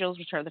nature angels,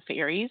 which are the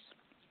fairies.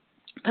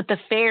 But the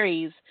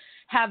fairies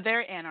have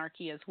their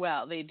anarchy as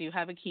well. They do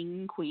have a king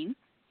and queen,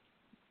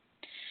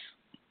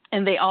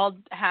 and they all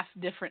have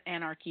different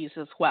anarchies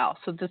as well.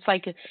 So it's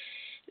like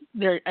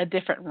they're a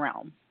different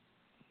realm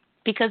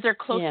because they're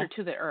closer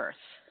to the earth,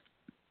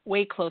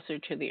 way closer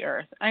to the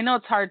earth. I know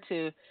it's hard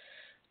to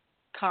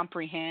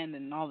comprehend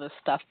and all this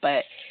stuff,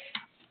 but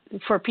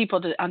for people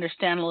to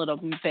understand a little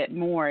bit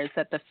more, is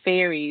that the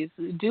fairies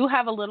do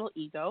have a little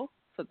ego,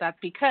 So that's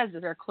because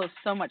they're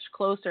so much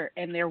closer,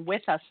 and they're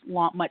with us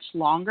much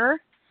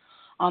longer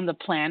on the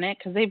planet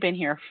because they've been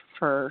here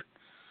for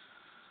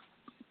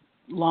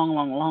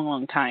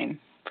long time,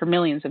 for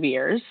millions of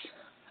years.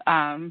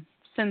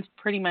 Since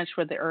pretty much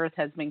where the Earth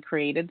has been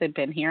created, they've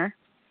been here.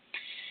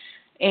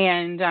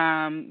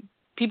 And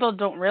people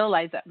don't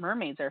realize that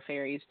mermaids are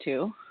fairies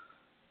too.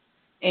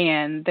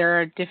 And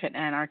they're a different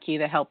anarchy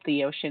that help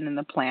the ocean and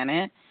the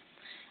planet.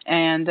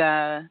 And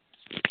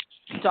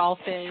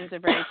dolphins are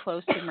very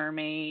close to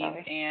mermaids.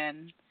 Sorry.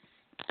 And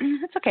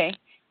it's okay.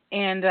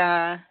 And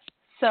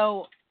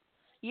so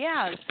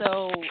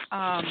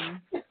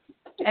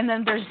and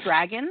then there's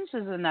dragons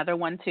is another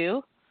one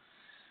too.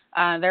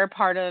 They're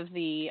part of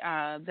the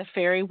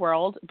fairy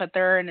world, but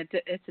they're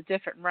it's a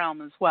different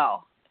realm as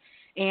well.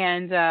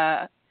 And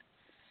I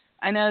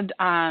know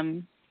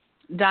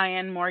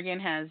Diane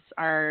Morgan,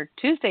 our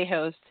Tuesday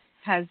host,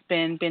 has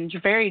been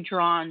very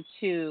drawn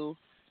to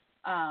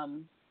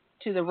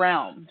the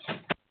realm.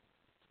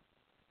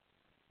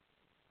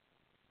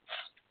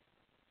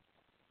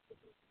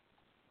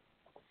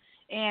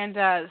 And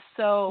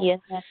so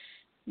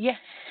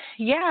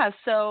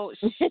So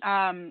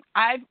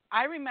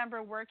I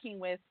remember working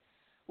with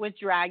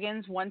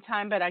dragons one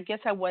time, but I guess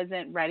I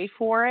wasn't ready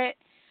for it.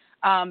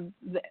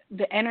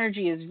 The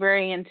energy is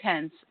very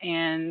intense,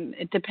 and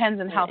it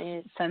depends on how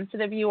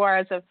sensitive you are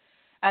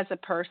as a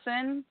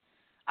person.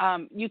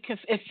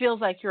 It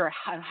feels like you're a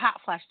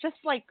hot flash, just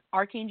like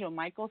Archangel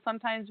Michael.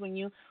 Sometimes when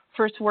you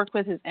first work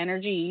with his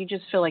energy, you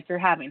just feel like you're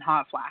having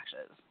hot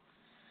flashes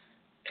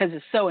because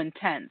it's so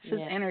intense. His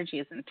energy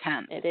is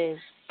intense. It is,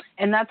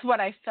 and that's what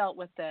I felt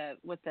with the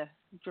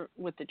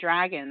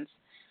dragons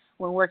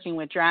when working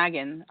with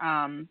Dragon.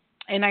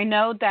 And I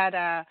know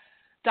that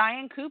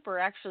Diane Cooper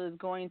actually is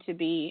going to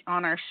be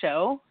on our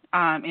show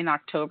in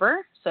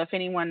October. So if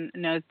anyone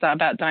knows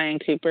about Diane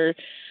Cooper,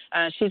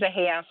 she's a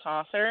Hay House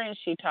author, and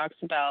she talks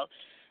about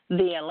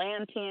the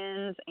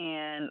Atlanteans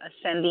and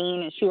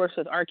ascending, and she works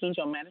with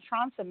Archangel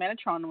Metatron. So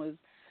Metatron was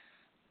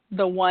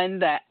the one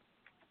that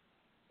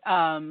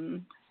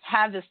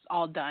had this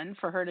all done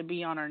for her to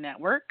be on our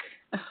network.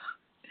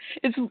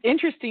 It's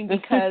interesting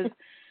because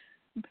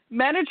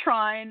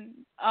Metatron,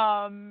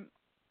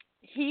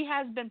 he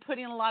has been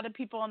putting a lot of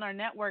people on our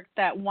network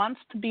that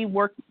wants to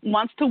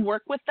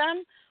work with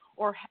them,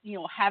 or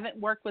haven't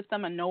worked with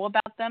them and know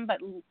about them, but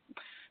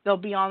they'll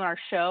be on our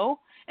show,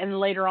 and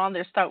later on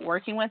they'll start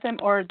working with them,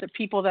 or the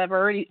people that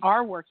already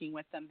are working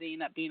with them, they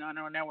end up being on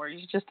our network.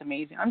 It's just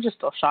amazing. I'm just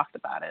still shocked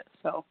about it.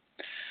 So,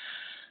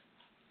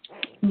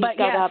 but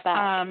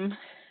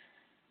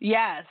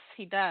yes,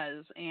 he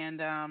does,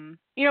 and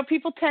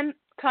people tend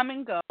to come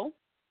and go.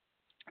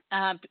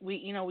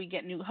 We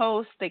get new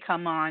hosts. They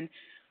come on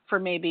for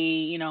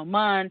maybe a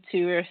month,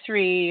 2 or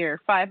 3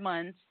 or 5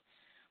 months,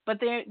 but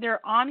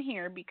they're on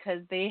here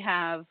because they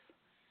have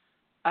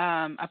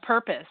a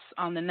purpose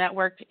on the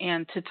network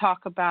and to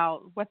talk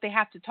about what they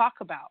have to talk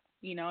about.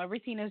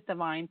 Everything is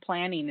divine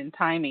planning and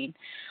timing,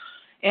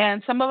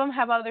 and some of them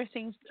have other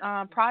things,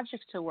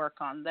 projects to work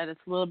on that it's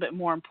a little bit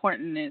more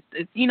important.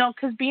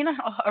 Because being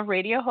a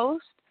radio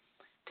host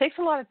takes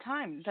a lot of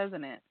time,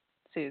 doesn't it,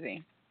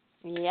 Susie?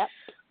 Yep.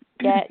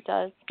 Yeah, it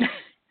does.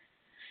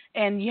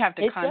 And you have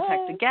to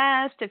contact the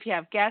guest. If you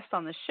have guests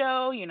on the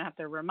show, you have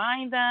to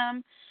remind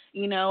them.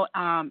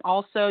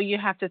 Also you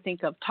have to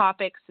think of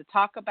topics to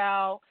talk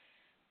about,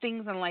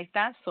 things and like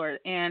that sort.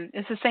 And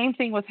it's the same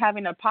thing with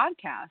having a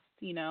podcast.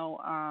 You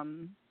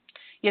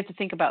have to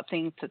think about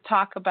things to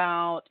talk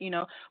about.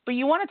 But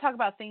you want to talk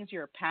about things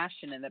you're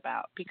passionate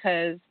about,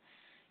 because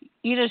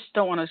you just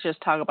don't want to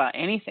just talk about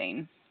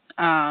anything.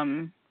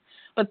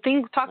 But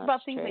talk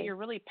about things that you're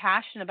really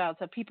passionate about,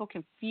 so people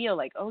can feel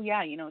like, oh yeah,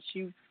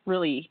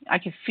 I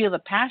can feel the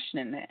passion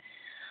in it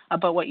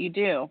about what you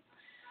do.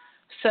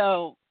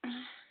 So,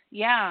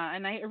 yeah,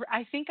 and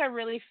I think I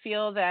really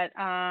feel that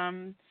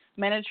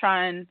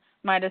Metatron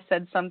might have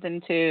said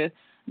something to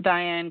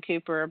Diane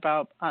Cooper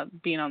about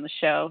being on the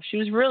show. She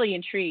was really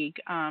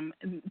intrigued.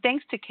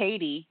 Thanks to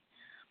Katie,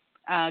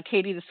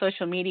 the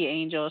social media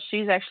angel.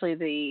 She's actually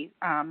the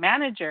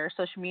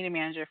social media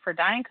manager for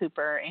Diane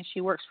Cooper, and she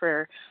works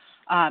for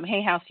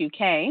Hay House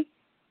UK,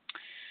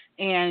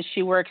 and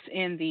she works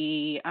in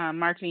the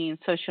marketing and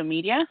social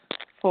media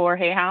for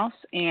Hay House.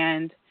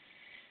 And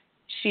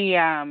she's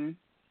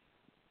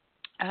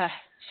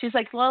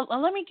like, well,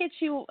 let me get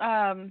you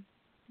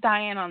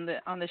Diane on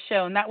the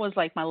show. And that was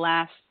like my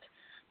last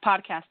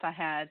podcast I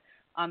had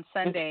on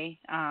Sunday,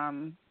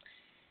 and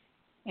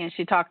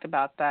she talked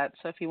about that.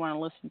 So if you want to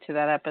listen to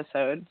that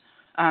episode,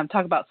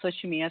 talk about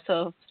social media.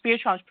 So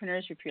spiritual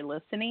entrepreneurs, if you're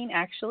listening,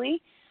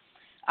 actually,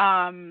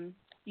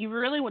 you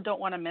really don't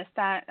want to miss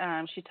that.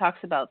 She talks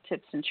about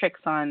tips and tricks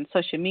on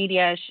social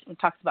media. She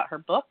talks about her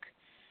book.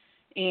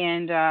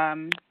 And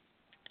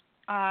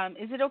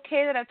is it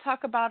okay that I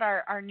talk about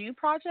our new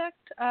project,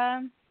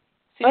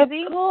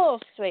 Susie? Of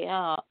course,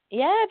 sweetheart.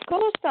 Yeah, of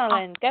course,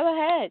 darling. Go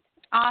ahead.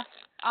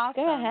 Awesome.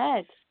 Go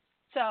ahead.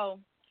 So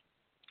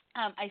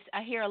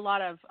I hear a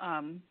lot of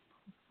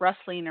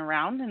rustling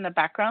around in the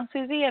background,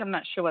 Susie, and I'm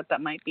not sure what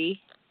that might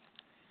be.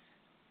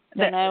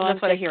 Don't know. I'm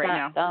That's what I just hear right that,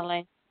 now.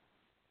 darling.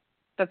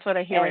 That's what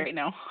I hear right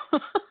now.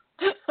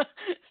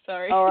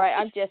 Sorry. All right,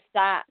 I'm just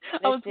that.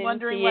 I was Listening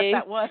wondering to what you.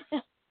 that was.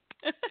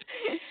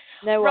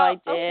 No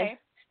Well, idea.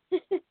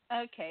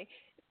 okay.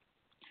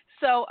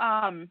 So,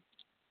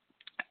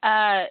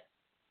 uh,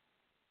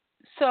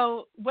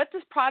 so what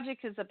this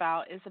project is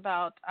about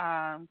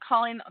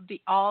calling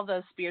all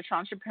the spiritual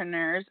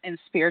entrepreneurs and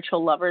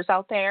spiritual lovers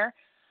out there.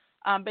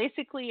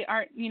 Basically,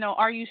 are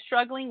you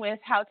struggling with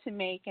how to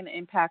make an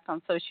impact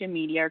on social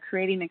media or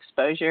creating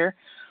exposure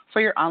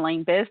for your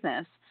online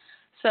business?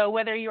 So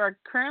whether you are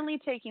currently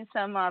taking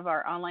some of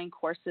our online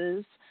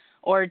courses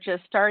or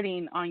just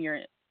starting on your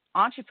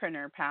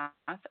entrepreneur path,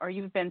 or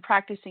you've been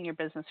practicing your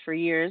business for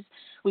years,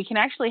 we can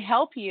actually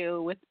help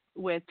you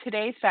with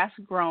today's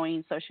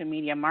fast-growing social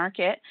media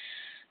market.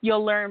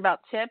 You'll learn about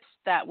tips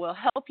that will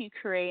help you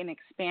create and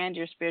expand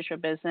your spiritual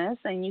business,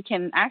 and you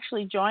can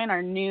actually join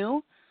our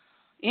new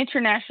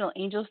International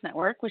Angels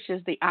Network, which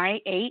is the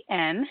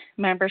IAN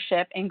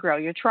membership, and grow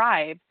your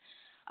tribe.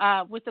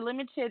 With the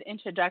limited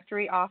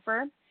introductory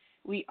offer,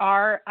 we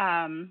are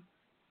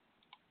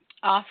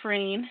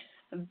offering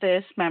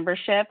this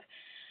membership.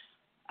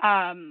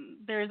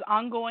 There's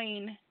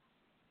ongoing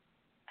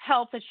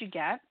help that you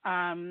get.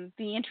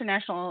 The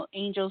International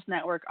Angels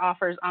Network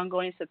offers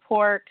ongoing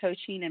support,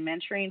 coaching, and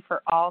mentoring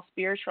for all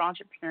spiritual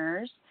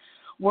entrepreneurs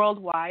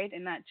worldwide,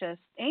 and not just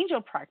angel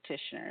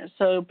practitioners.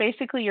 So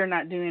basically, you're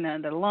not doing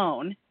it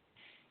alone.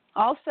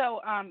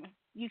 Also,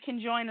 you can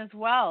join as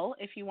well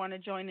if you want to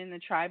join in the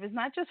tribe. It's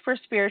not just for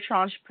spiritual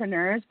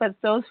entrepreneurs, but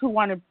those who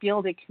want to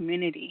build a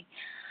community.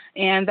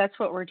 And that's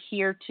what we're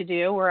here to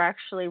do. We're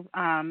actually,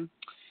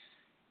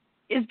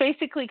 it's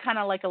basically kind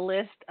of like a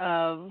list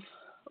of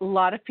a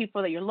lot of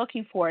people that you're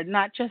looking for,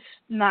 not just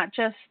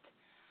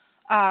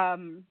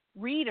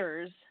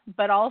readers,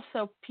 but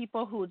also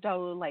people who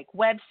do like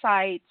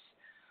websites,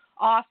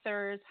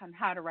 authors, on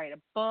how to write a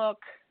book,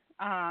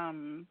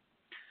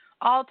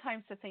 all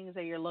types of things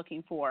that you're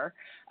looking for.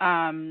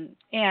 And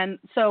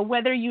so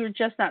whether you're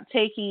just not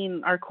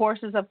taking our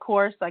courses, of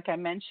course, like I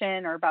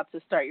mentioned, or about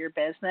to start your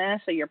business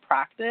or your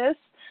practice,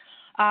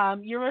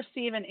 you'll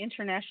receive an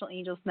International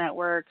Angels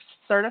Network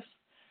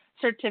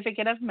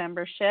certificate of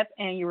membership,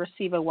 and you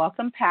receive a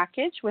welcome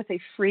package with a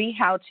free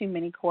how-to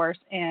mini course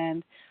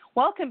and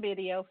welcome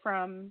video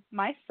from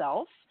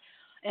myself,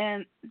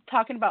 and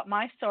talking about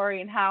my story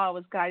and how I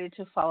was guided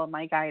to follow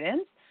my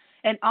guidance.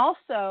 And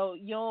also,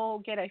 you'll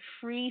get a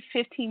free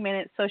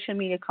 15-minute social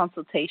media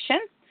consultation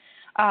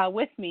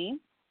with me,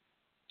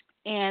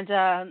 and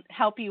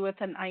help you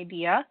with an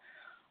idea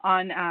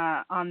on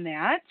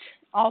that.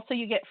 Also,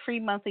 you get free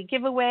monthly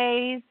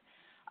giveaways,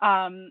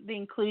 the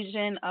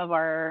inclusion of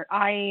our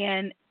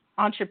IAN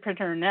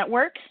Entrepreneur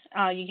Network.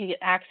 You can get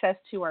access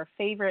to our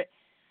favorite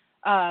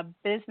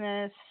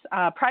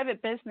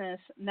private business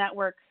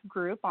network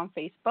group on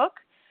Facebook.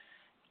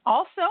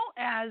 Also,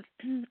 as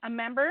a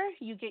member,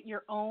 you get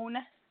your own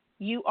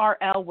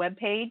URL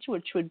webpage,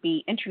 which would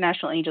be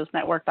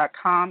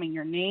internationalangelsnetwork.com in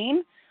your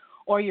name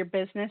or your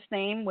business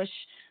name, which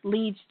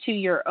leads to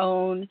your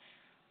own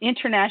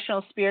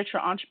international spiritual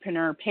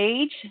entrepreneur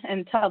page,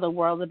 and tell the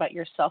world about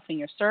yourself and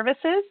your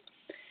services.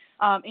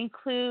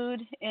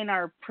 Include in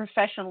our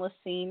professional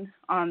listing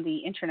on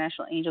the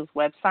International Angels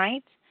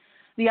website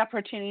the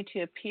opportunity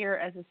to appear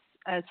as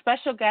a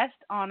special guest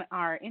on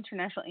our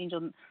International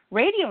Angel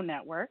Radio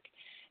Network,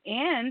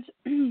 and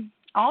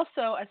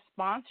also a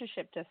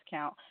sponsorship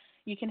discount.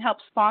 You can help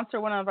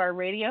sponsor one of our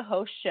radio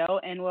host show,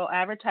 and we'll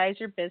advertise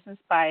your business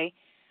by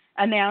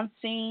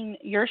announcing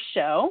your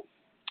show.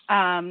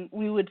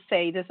 We would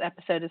say this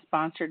episode is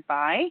sponsored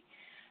by,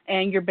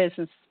 and your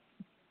business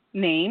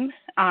name.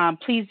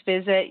 Please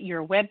visit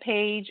your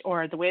webpage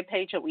or the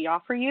webpage that we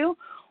offer you,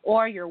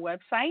 or your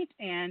website,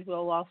 and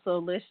we'll also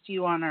list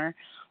you on our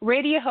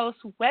radio host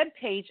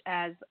webpage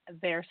as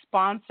their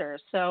sponsor.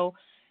 So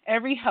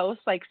every host,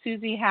 like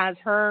Susie has,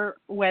 her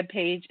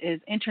webpage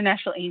is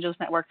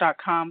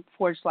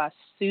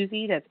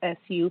internationalangelsnetwork.com/Susie. That's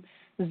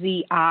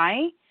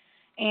SUZI.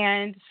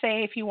 And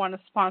say if you want to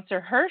sponsor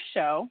her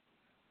show,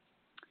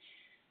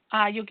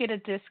 you'll get a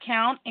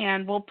discount,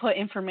 and we'll put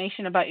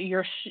information about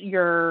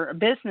your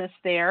business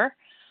there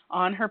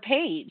on her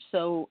page,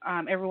 so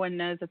everyone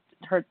knows that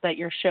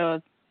you're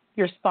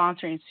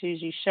sponsoring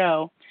Susie's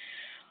show.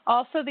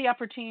 Also, the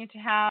opportunity to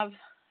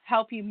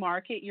help you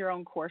market your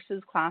own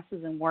courses,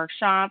 classes, and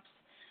workshops.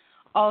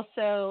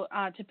 Also,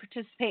 to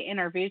participate in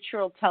our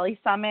virtual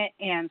tele-summit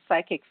and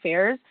psychic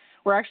fairs.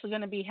 We're actually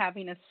going to be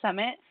having a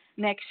summit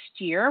next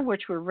year,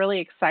 which we're really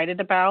excited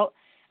about.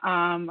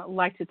 I'd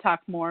like to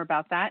talk more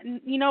about that, and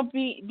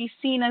be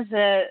seen as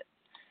a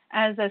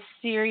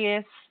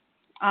serious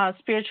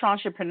spiritual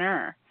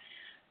entrepreneur.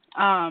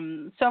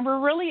 So we're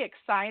really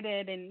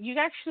excited, and you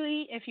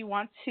actually, if you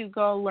want to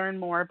go learn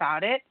more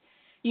about it,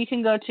 you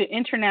can go to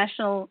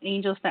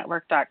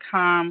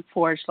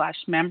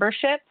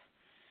internationalangelsnetwork.com/membership.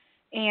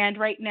 And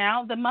right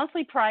now, the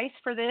monthly price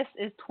for this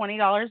is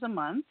 $20 a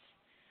month.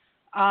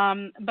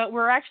 But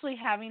we're actually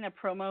having a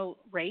promo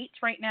rate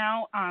right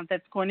now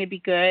that's going to be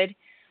good.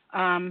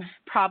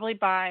 Probably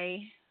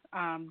by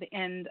the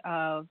end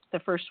of the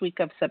first week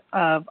of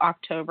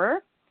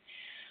October.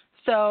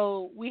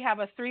 So we have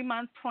a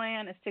 3-month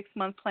plan, a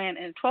 6-month plan,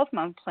 and a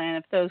 12-month plan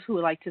if those who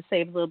would like to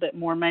save a little bit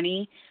more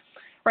money.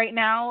 Right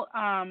now,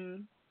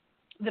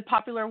 the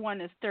popular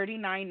one is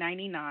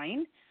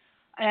 $39.99.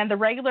 And the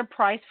regular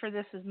price for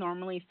this is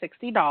normally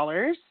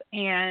 $60,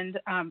 and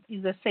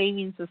the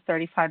savings is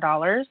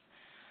 $35.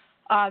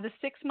 The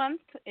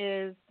 6-month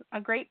is a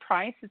great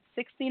price. It's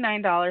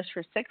 $69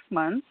 for 6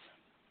 months,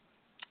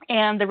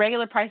 and the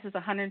regular price is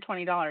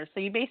 $120. So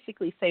you're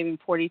basically saving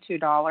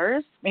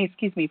 $42.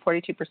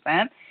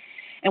 42%.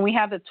 And we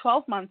have the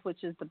 12-month,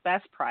 which is the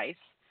best price,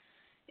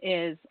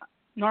 is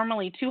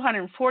normally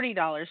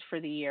 $240 for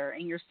the year,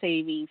 and you're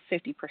saving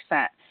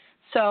 50%.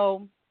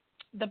 So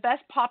the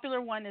best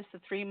popular one is the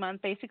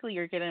 3-month. Basically,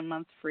 you're getting a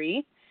month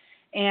free.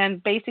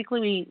 And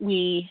basically,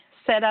 we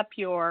set up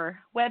your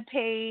web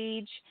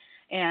page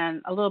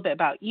and a little bit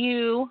about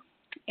you,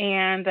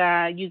 and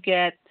you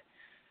get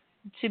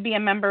to be a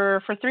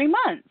member for 3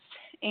 months.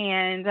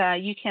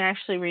 And you can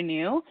actually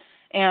renew.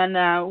 And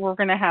we're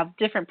going to have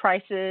different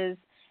prices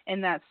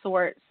and that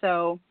sort.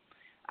 So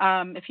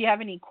if you have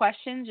any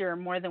questions, you're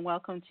more than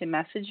welcome to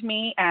message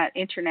me at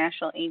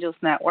International Angels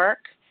Network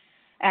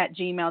at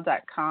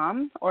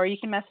gmail.com, or you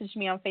can message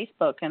me on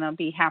Facebook, and I'll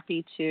be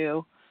happy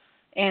to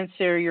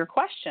answer your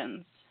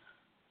questions.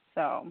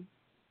 So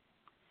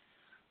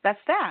that's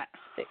that.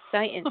 It's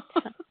exciting.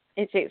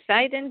 It's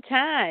exciting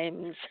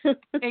times.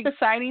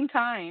 Exciting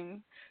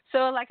time.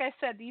 So like I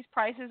said, these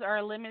prices are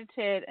a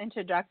limited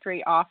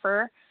introductory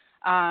offer.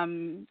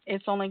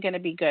 It's only going to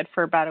be good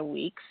for about a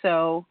week.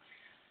 So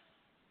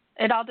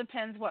it all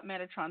depends what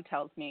Metatron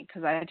tells me,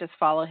 because I just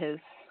follow his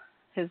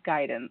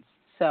guidance.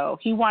 So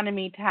he wanted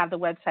me to have the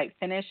website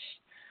finished.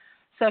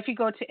 So if you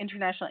go to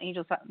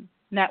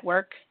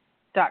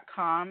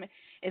internationalangelsnetwork.com,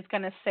 it's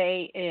going to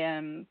say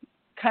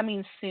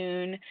coming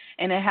soon,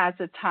 and it has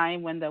a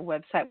time when the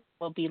website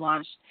will be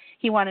launched.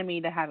 He wanted me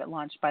to have it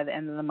launched by the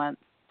end of the month.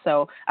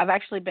 So I've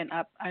actually been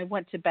up. I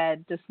went to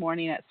bed this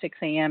morning at 6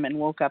 a.m. and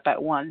woke up at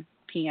 1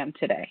 p.m.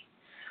 today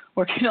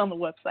working on the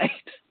website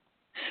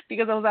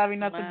because I was having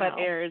nothing but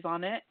errors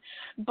on it.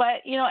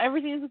 But,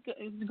 everything's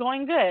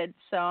going good.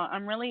 So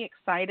I'm really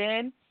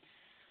excited.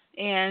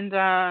 And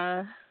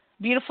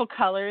beautiful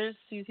colors.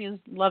 Susie's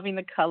loving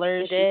the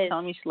colors. She's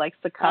telling me she likes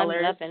the colors.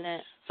 I'm loving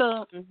it.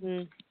 So,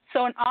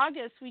 so in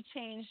August, we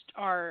changed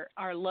our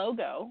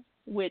logo,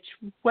 which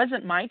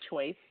wasn't my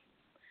choice.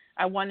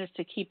 I wanted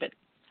to keep it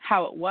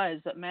how it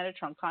was, but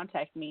Metatron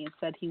contacted me and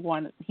said he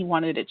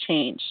wanted it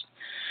changed.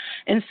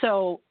 And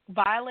so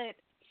violet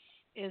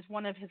is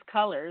one of his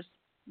colors.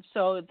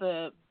 So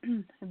the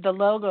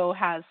logo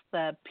has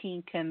the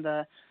pink and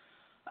the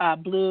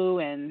blue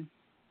and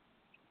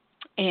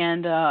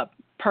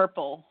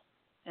purple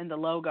in the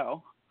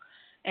logo,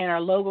 and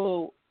our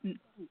logo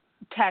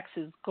text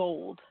is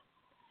gold.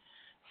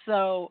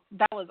 So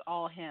that was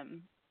all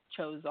him,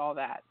 chose all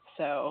that.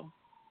 So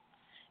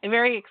a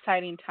very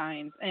exciting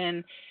times.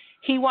 And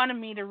he wanted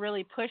me to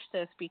really push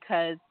this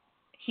because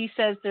he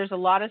says there's a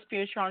lot of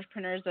spiritual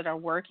entrepreneurs that are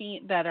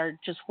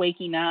just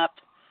waking up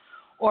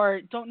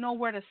or don't know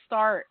where to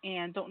start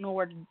and don't know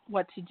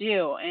what to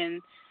do. And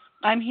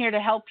I'm here to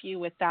help you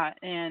with that,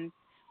 and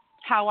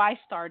how I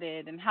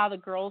started and how the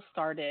girls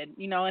started,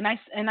 and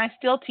I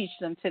still teach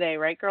them today,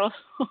 right, girls?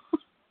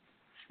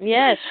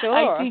 Yeah,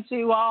 sure. I teach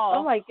you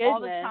all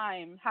the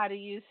time how to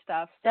use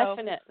stuff. So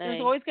definitely.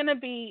 There's always going to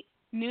be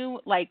new,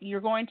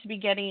 you're going to be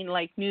getting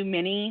new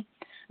mini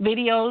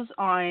videos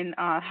on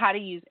how to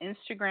use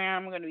Instagram.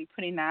 I'm going to be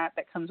putting that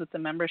comes with the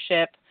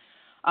membership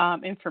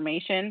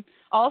information.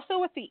 Also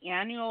with the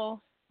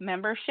annual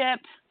membership,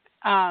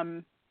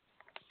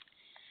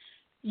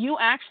 you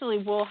actually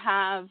will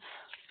have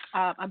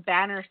a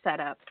banner set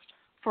up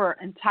for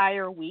an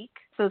entire week.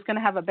 So it's going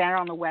to have a banner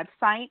on the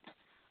website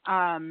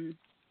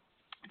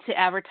to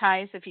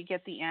advertise if you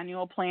get the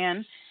annual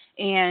plan,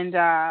 and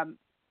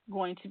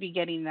going to be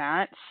getting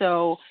that.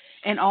 So,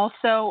 and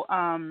also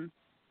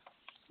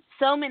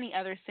so many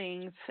other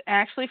things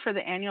actually for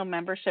the annual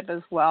membership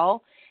as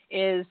well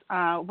is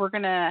we're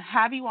going to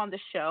have you on the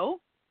show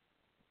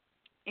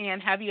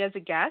and have you as a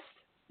guest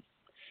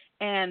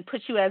and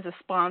put you as a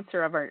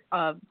sponsor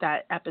of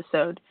that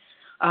episode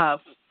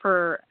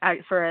for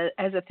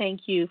as a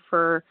thank you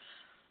for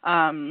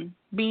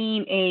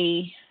being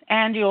a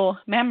annual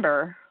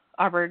member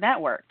of our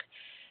network.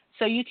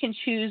 So you can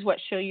choose what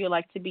show you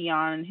like to be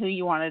on and who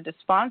you wanted to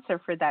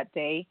sponsor for that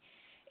day,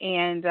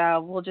 and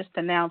we'll just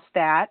announce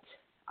that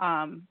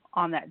on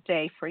that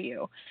day for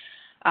you.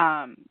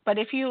 But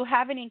if you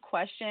have any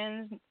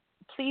questions,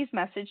 please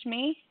message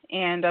me,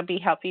 and I'll be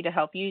happy to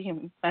help you. You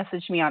can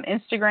message me on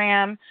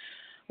Instagram,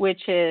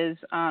 which is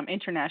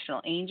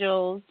International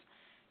Angels,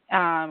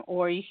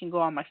 or you can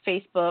go on my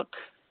Facebook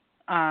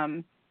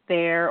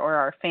there, or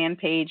our fan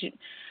page.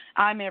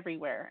 I'm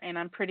everywhere, and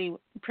I'm pretty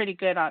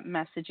good at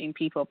messaging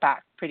people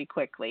back pretty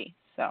quickly.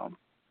 So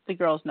the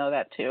girls know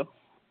that too.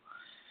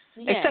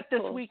 Yeah, except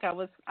this week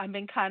I've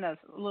been kind of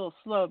a little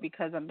slow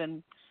because I've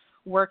been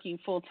working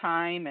full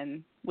time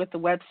and with the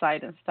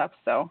website and stuff.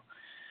 So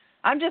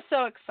I'm just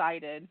so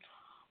excited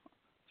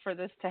for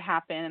this to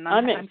happen, and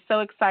I'm so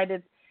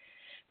excited.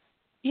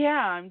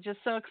 Yeah, I'm just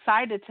so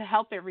excited to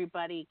help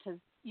everybody because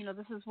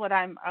this is what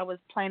I was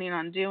planning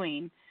on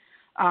doing.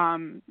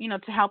 To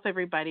help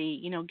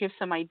everybody, give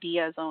some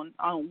ideas on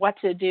what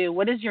to do.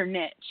 What is your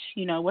niche?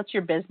 What's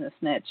your business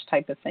niche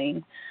type of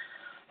thing.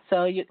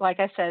 So, like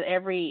I said,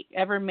 every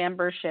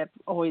membership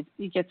always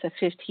gets a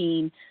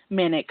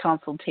 15-minute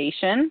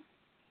consultation,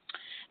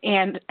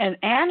 and an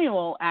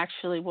annual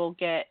actually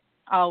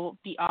I'll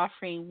be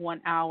offering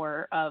 1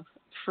 hour of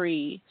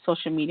free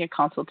social media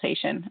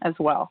consultation as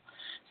well.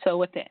 So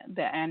with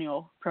the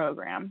annual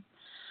program,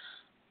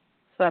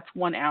 so that's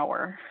 1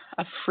 hour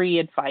of free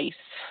advice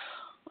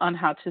on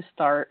how to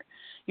start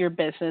your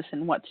business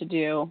and what to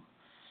do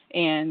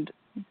and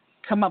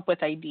come up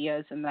with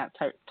ideas and that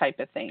type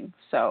of thing.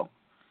 So,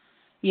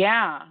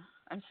 yeah,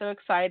 I'm so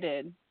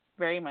excited,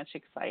 very much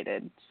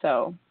excited.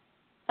 So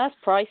that's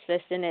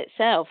priceless in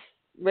itself,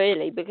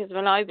 really, because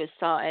when I was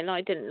starting,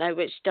 I didn't know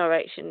which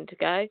direction to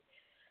go,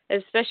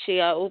 especially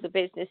all the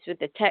business with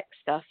the tech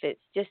stuff. It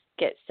just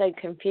gets so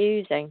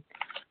confusing.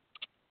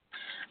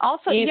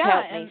 Also, You've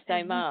helped me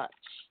so much.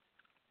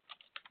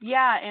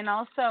 Yeah, and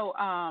also,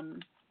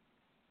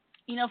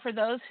 for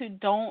those who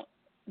don't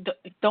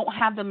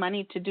have the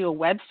money to do a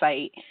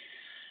website,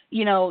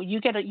 you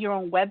get your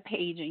own web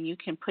page and you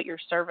can put your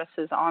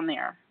services on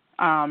there.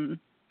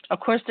 Of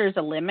course, there's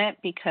a limit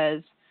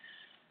because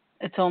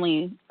it's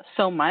only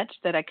so much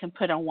that I can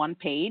put on one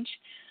page,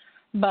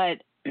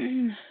 but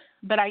we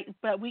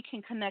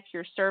can connect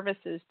your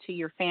services to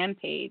your fan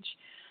page,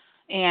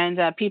 and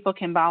people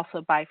can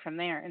also buy from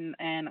there,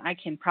 and I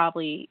can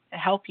probably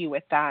help you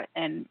with that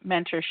and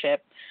mentorship.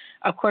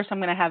 Of course, I'm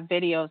going to have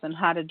videos on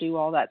how to do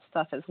all that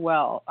stuff as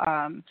well,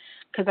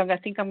 because I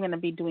think I'm going to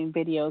be doing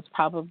videos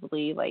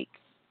probably like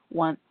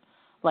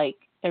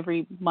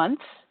every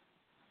month,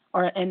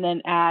 and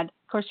then add.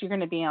 Of course, you're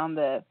going to be on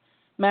the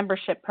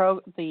membership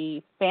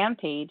the fan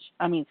page.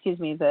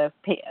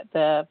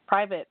 The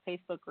private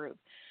Facebook group.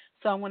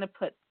 So I'm going to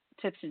put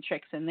tips and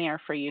tricks in there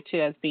for you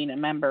too, as being a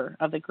member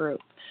of the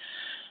group.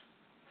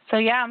 So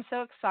yeah, I'm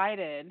so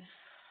excited.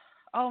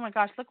 Oh my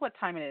gosh, look what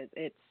time it is.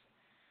 It's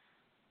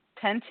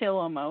 10 till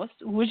almost.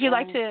 Would you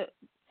like to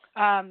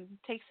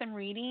take some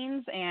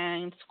readings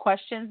and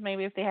questions,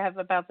 maybe if they have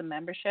about the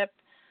membership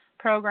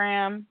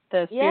program,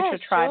 the Spiritual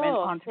Tribe and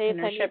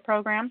Entrepreneurship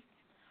program?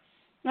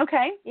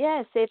 Okay.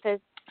 Yeah, see if there's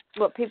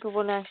what people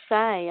want to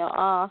say or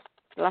ask,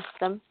 bless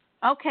them.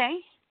 Okay.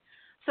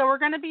 So we're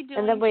going to be doing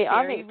and then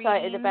I'm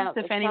excited about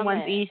if the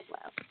anyone's summit.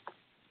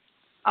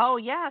 Oh,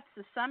 yeah, it's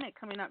the summit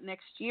coming up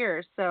next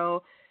year.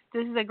 So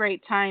this is a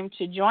great time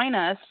to join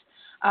us.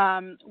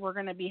 We're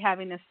going to be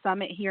having a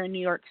summit here in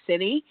New York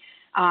City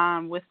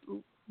with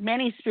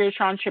many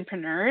spiritual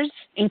entrepreneurs,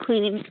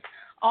 including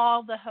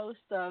all the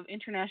hosts of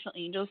International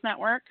Angels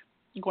Network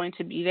going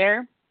to be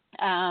there.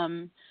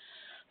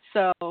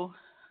 So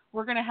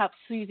we're going to help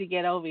Susie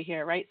get over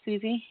here, right,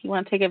 Susie? You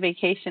want to take a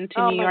vacation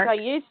to New York? Oh, my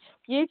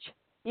God,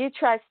 you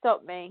try to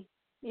stop me.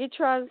 You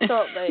try and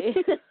stop me.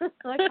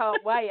 I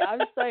can't wait. I'm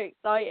so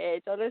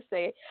excited,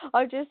 honestly.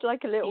 I'm just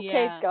like a little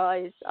kid,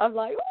 guys. I'm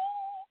like,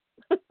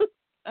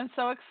 I'm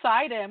so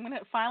excited. I'm going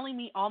to finally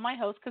meet all my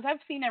hosts because I've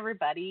seen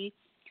everybody,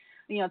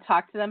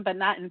 talk to them, but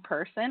not in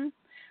person.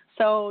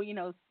 So,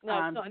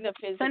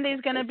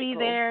 Sunday's going to be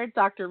there.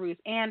 Dr. Ruth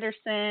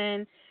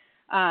Anderson,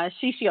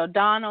 Shishi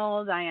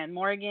O'Donnell, Diane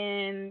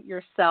Morgan,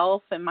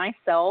 yourself, and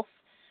myself.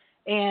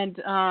 And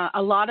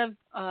a lot of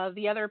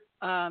the other,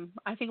 I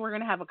think we're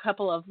going to have a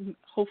couple of,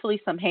 hopefully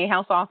some Hay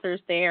House authors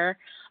there.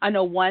 I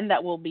know one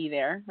that will be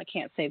there. I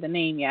can't say the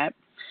name yet.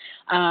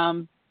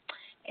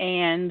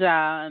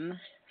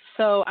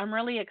 So I'm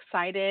really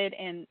excited.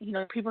 And,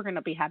 people are going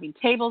to be having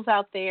tables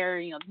out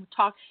there,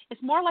 talk.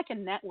 It's more like a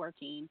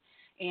networking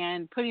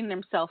and putting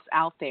themselves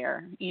out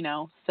there,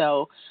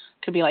 So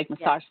it could be like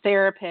massage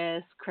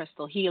therapists,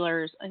 crystal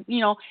healers.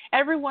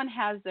 Everyone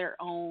has their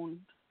own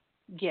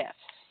gifts.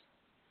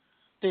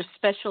 There's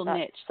special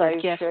niche, their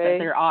gifts that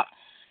they're all,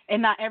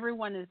 and not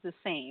everyone is the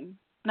same.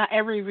 Not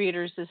every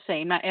reader is the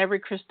same. Not every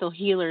crystal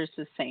healer is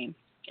the same.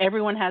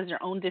 Everyone has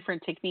their own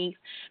different techniques.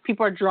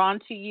 People are drawn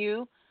to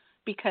you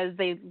because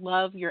they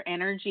love your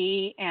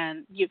energy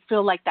and you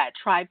feel like that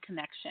tribe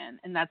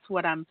connection. And that's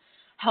what I'm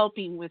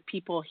helping with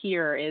people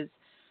here is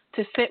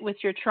to fit with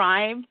your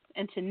tribe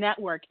and to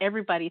network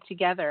everybody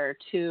together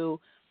to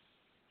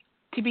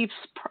be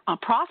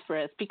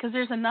prosperous because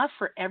there's enough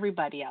for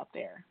everybody out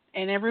there.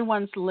 And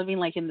everyone's living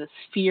like in this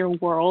fear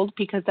world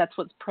because that's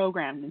what's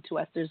programmed into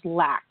us. There's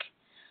lack,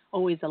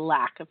 always a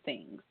lack of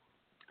things.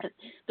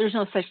 There's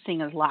no such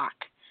thing as lack.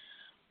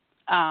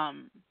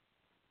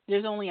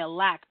 There's only a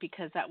lack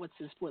because that's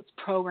what's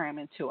programmed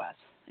into us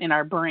in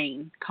our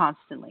brain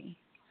constantly,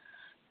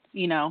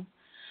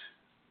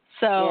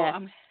 So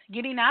I'm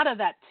getting out of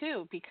that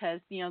too because,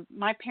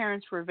 my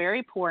parents were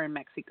very poor in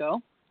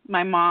Mexico.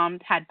 My mom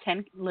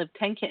lived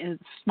 10 kids in a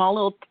small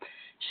little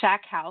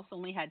shack house,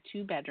 only had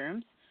 2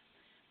 bedrooms.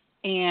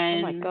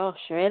 And oh my gosh,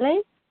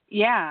 really?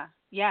 Yeah,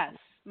 yes.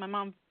 My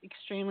mom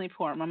extremely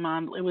poor. My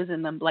mom, it was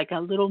in like a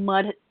little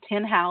mud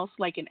tin house,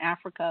 like in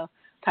Africa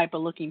type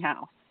of looking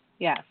house.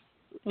 Yes,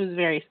 it was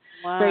very,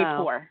 very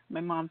Wow. poor.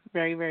 My mom,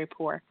 very, very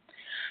poor.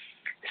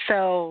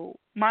 So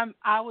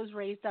I was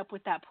raised up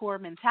with that poor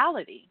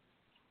mentality,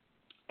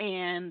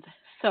 and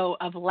so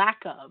of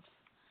lack of.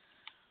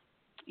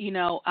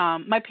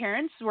 My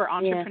parents were Yeah.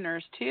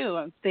 entrepreneurs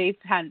too.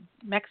 They've had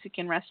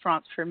Mexican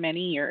restaurants for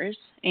many years,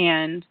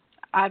 and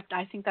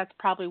I think that's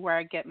probably where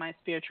I get my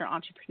spiritual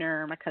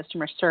entrepreneur, my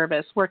customer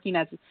service.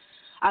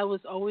 I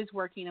was always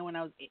working when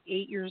I was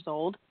 8 years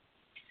old,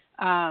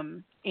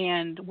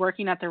 and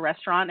working at the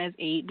restaurant as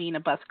 8, being a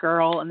bus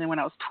girl, and then when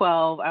I was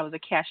 12, I was a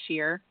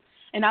cashier,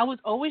 and I was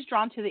always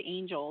drawn to the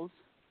angels.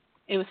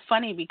 It was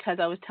funny because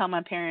I was telling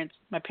my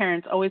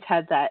parents always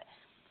had that,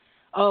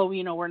 oh,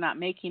 we're not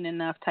making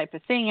enough type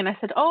of thing. And I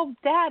said, oh,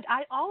 Dad,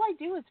 all I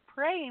do is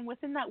pray. And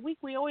within that week,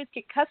 we always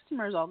get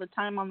customers all the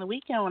time on the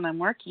weekend when I'm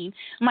working.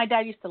 My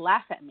dad used to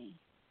laugh at me,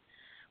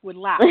 would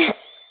laugh.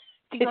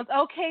 He goes,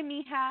 okay,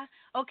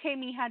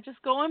 mija,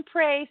 just go and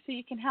pray so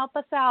you can help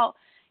us out.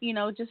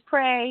 Just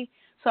pray.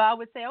 So I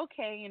would say,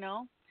 okay,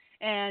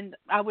 and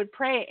I would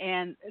pray,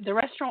 and the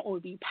restaurant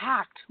would be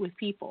packed with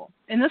people.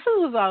 And this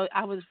was,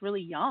 I was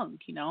really young,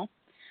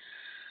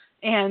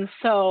 And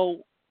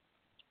so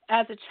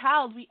as a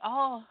child, we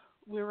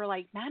were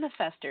like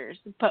manifestors.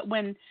 But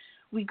when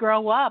we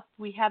grow up,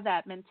 we have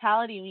that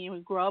mentality. We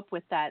grow up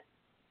with that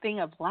thing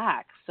of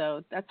lack.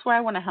 So that's why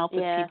I want to help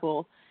with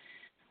people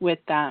with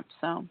that.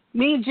 So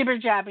me jibber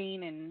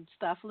jabbing and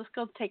stuff. Let's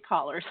go take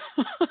callers.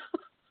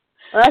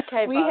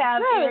 Okay, we Bob.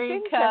 have No, area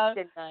it's code.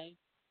 interesting though.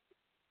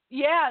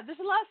 Yeah, there's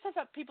a lot of stuff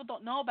that people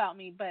don't know about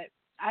me, but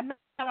I'm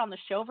not on the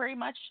show very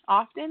much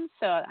often,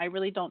 so I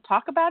really don't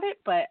talk about it.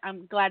 But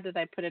I'm glad that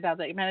I put it out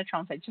there.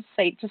 Metatron said, just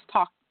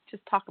talk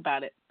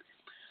about it.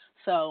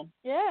 So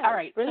Yeah. all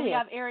right. Brilliant. So we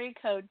have area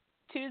code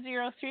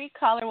 203.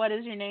 Caller, what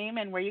is your name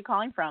and where are you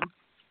calling from?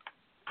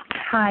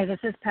 Hi, this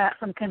is Pat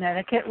from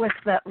Connecticut with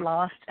the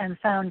lost and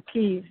found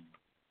keys.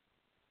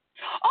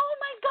 Oh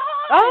my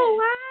God! Oh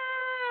wow!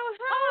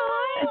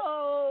 Hi.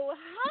 Oh,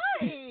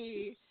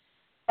 hi!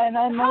 And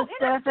I How most interesting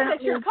that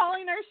definitely you're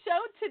calling our show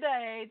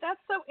today. That's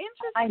so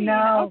interesting. I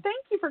know. Oh,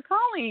 thank you for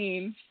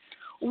calling.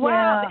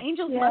 Wow, Yeah, the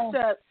angels must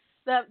have,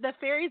 the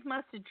fairies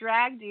must have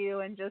dragged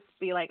you and just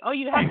be like, oh,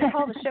 you have to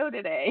call the show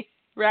today,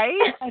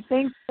 right? I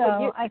think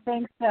so.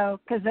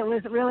 Because it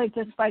was really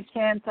just by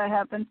chance I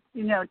happened,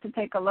 to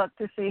take a look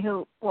to see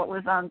what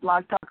was on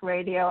Blog Talk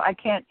Radio. I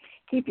can't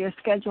keep your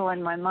schedule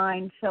in my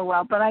mind so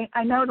well, but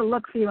I know to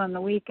look for you on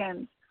the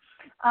weekends.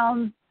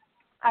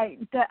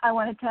 I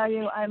want to tell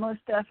you, I most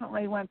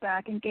definitely went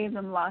back and gave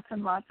them lots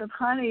and lots of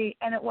honey,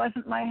 and it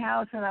wasn't my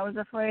house, and I was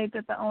afraid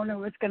that the owner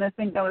was going to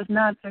think I was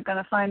nuts or going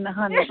to find the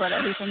honey, but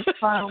everything's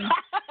fine.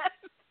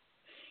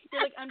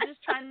 You're like, I'm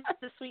just trying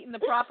to sweeten the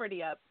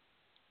property up.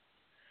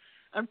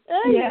 I'm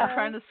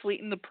trying to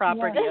sweeten the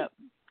property up.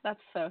 That's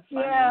so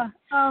funny. Yeah.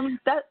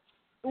 That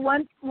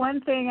one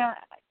thing,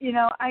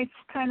 I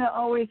kind of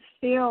always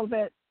feel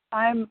that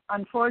I'm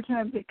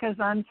unfortunate because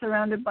I'm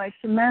surrounded by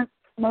cement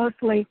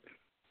mostly.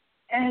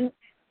 And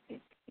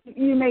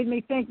you made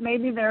me think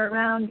maybe they're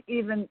around,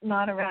 even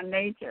not around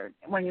nature,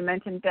 when you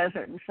mentioned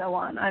desert and so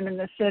on. I'm in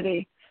the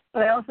city.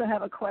 But I also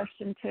have a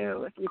question,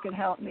 too, if you could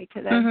help me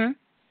today.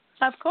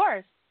 Mm-hmm. Of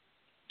course.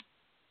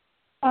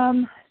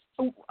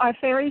 Are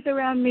fairies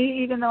around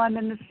me, even though I'm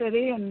in the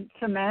city and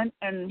cement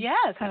and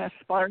kind of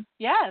spark?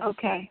 Yes.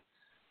 Okay.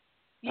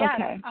 Yes.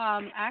 Okay.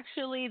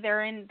 Actually,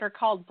 they're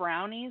called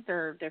brownies.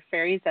 They're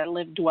fairies that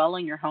dwell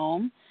in your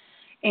home.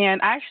 And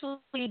I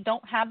actually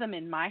don't have them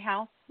in my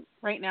house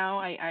right now.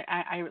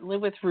 I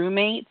live with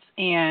roommates,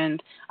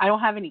 and I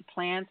don't have any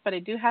plants, but I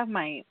do have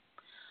my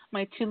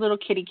 2 little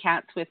kitty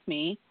cats with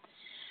me.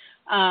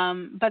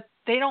 But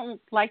they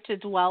don't like to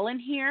dwell in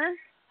here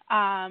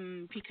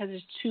because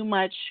there's too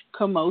much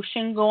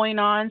commotion going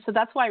on. So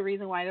that's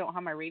reason why I don't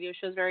have my radio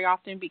shows very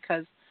often,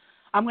 because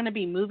I'm going to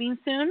be moving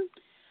soon.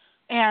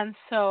 And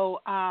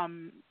so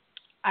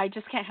I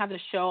just can't have the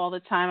show all the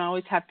time. I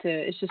always have to,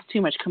 it's just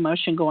too much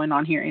commotion going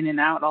on here, in and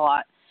out a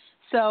lot.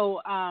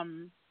 So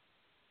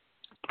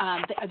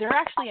they're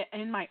actually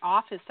in my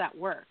office at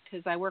work,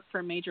 because I work for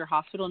a major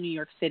hospital in New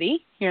York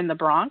City, here in the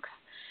Bronx.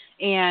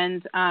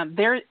 And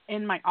they're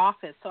in my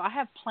office. So I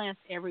have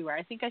plants everywhere.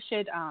 I think I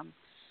should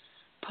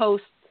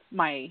post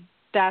my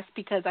desk,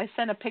 because I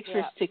sent a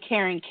pictures to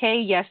Karen K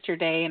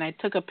yesterday, and I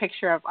took a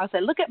picture of, I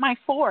said, look at my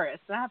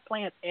forest. And I have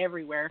plants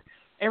everywhere.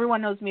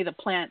 Everyone knows me, the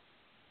plant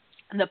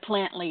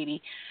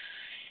lady.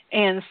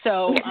 And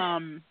so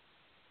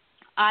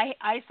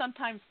I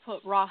sometimes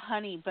put raw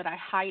honey, but I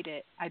hide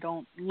it. I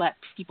don't let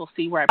people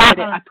see where I put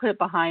it. I put it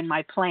behind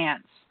my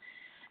plants,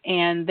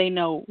 and they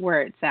know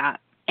where it's at.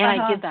 And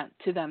I give that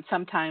to them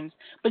sometimes.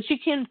 But you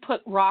can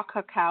put raw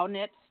cacao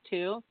nibs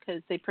too,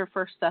 because they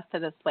prefer stuff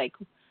that is like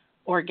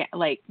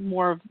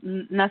more of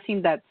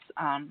nothing that's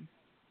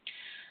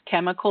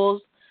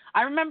chemicals.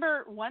 I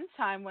remember one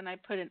time when I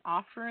put an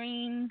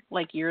offering,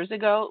 like years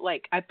ago,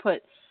 like I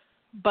put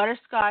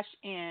butterscotch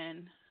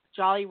and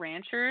Jolly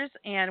Ranchers,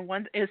 and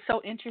one is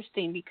so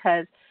interesting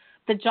because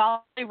the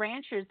Jolly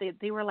Ranchers,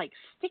 they were like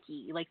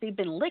sticky, like they'd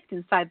been licked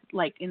inside,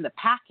 like in the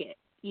packet.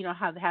 You know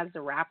how it has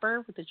the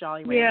wrapper with the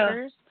Jolly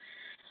Ranchers?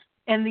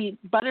 And the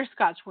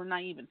butterscotch were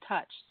not even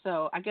touched.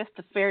 So I guess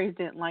the fairies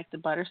didn't like the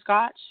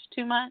butterscotch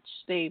too much.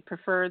 They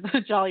prefer the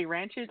Jolly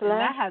Ranchers, and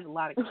that has a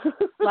lot of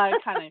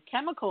kind of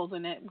chemicals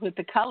in it with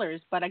the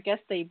colors. But I guess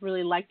they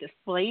really like the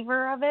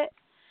flavor of it.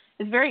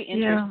 It's very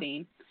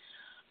interesting.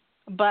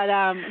 Yeah. But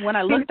when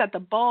I looked at the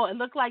bowl, it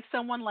looked like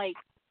someone like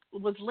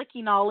was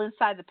licking all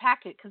inside the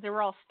packet because they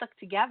were all stuck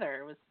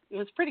together. It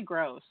was pretty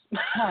gross.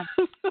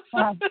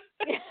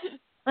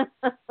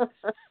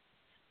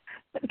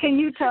 Can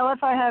you tell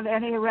if I have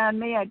any around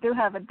me? I do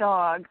have a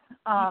dog.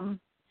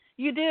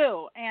 You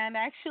do, and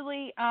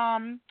actually,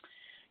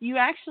 you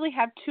actually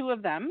have two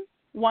of them.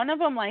 One of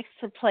them likes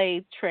to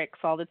play tricks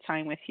all the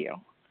time with you.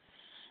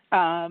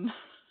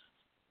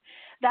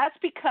 That's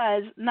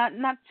because not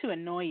to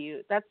annoy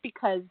you. That's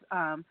because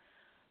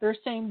they're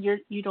saying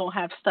you don't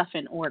have stuff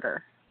in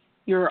order.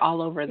 You're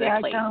all over the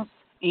place.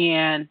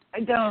 And I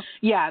don't.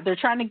 Yeah, they're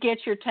trying to get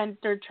your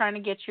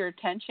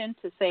attention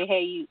to say,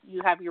 hey,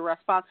 you have your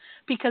response,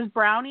 because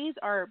brownies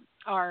are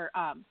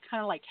kind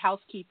of like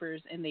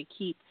housekeepers, and they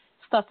keep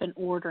stuff in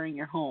order in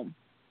your home.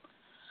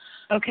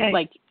 Okay.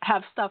 Like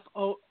have stuff.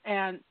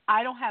 And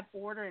I don't have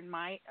order in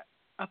my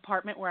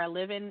apartment where I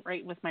live in,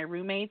 right, with my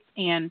roommates,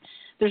 and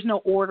there's no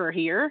order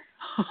here.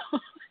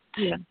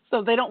 Yeah.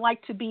 So they don't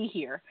like to be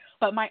here.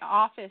 But my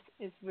office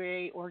is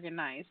very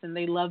organized, and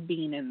they love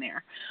being in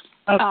there.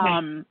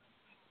 Okay.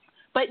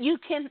 But you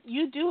can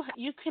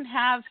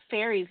have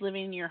fairies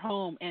living in your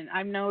home, and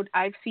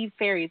I've seen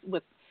fairies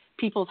with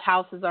people's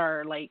houses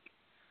are like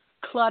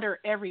clutter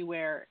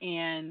everywhere,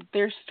 and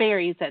there's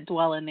fairies that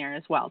dwell in there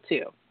as well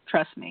too.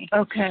 Trust me.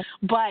 Okay.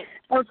 But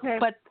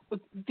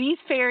these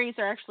fairies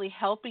are actually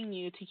helping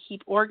you to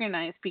keep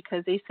organized,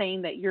 because they're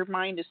saying that your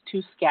mind is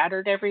too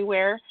scattered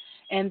everywhere,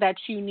 and that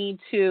you need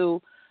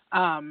to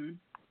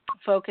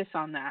focus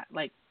on that,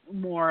 like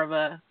more of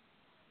a.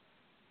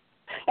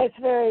 It's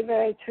very,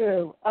 very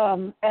true.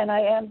 And I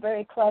am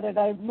very cluttered.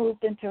 I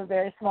moved into a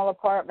very small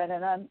apartment,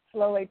 and I'm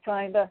slowly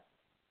trying to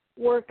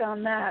work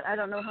on that. I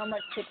don't know how much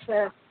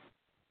success.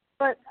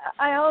 But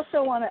I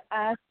also want to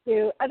ask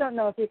you, I don't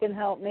know if you can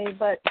help me,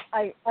 but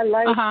I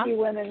like you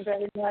women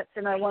very much,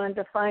 and I wanted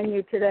to find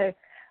you today.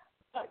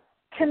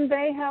 Can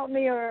they help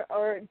me,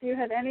 or do you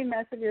have any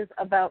messages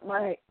about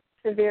my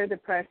severe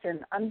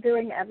depression? I'm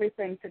doing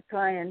everything to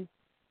try and,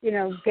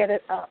 get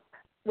it up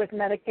with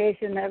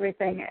medication and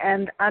everything,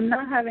 and I'm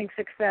not having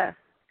success.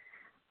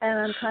 And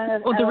I'm kind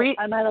of,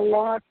 I'm at a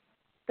loss.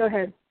 Go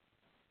ahead.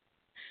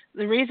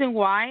 The reason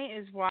why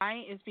is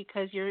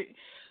because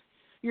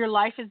your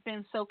life has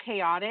been so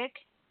chaotic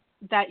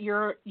that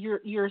you're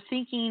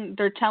thinking,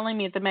 they're telling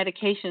me that the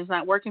medication is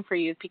not working for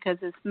you, because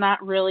it's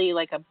not really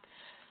like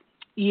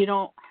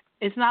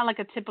it's not like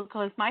a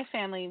typical, as my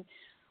family,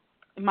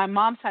 my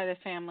mom's side of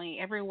the family,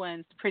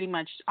 everyone's pretty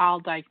much all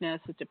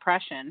diagnosed with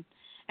depression.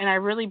 And I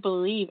really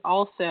believe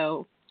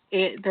also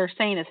they're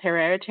saying it's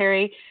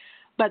hereditary,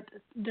 but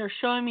they're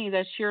showing me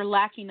that you're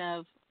lacking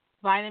of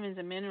vitamins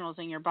and minerals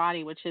in your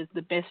body, which is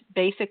the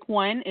basic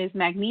one is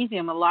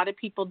magnesium. A lot of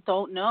people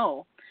don't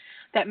know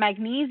that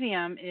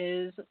magnesium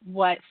is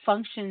what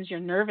functions your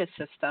nervous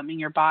system in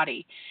your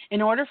body.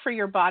 In order for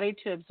your body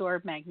to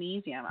absorb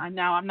magnesium, I'm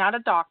not a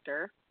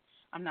doctor.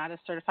 I'm not a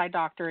certified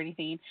doctor or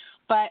anything,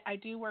 but I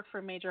do work for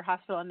a major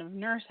hospital, and a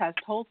nurse has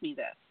told me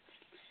this,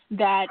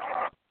 that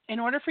in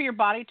order for your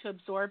body to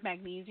absorb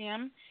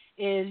magnesium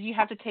is you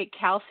have to take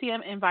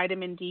calcium and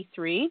vitamin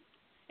D3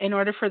 in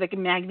order for the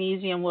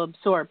magnesium will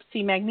absorb.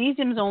 See,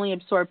 magnesium is only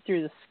absorbed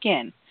through the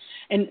skin.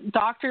 And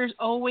doctors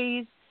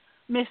always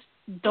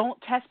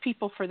don't test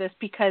people for this,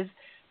 because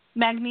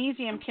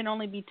magnesium can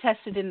only be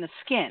tested in the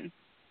skin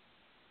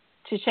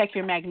to check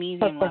your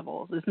magnesium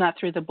levels. It's not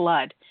through the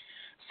blood.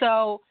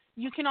 So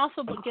you can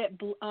also get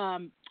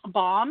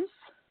bombs.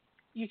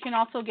 You can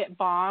also get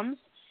bombs,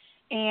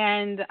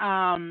 and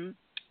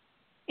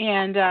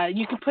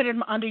you can put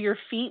them under your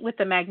feet with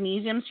the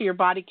magnesium so your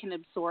body can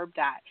absorb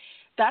that.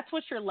 That's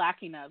what you're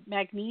lacking of,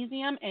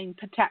 magnesium and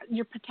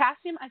your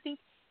potassium. I think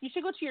you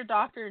should go to your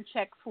doctor and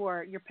check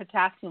for your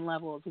potassium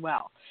level as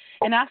well.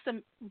 And ask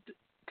them,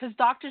 because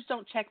doctors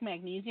don't check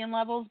magnesium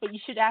levels, but you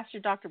should ask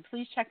your doctor,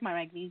 please check my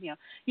magnesium.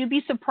 You'd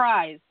be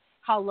surprised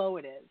how low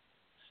it is,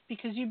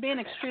 because you've been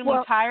extremely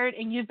tired,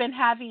 and you've been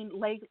having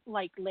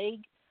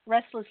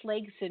restless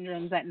leg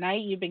syndromes at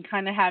night. You've been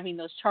kind of having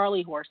those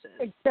Charlie horses.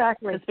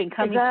 Exactly. That's been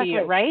coming to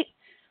you, right?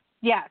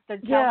 Yeah, they're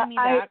telling me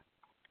that.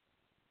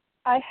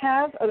 I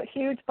have a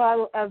huge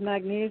bottle of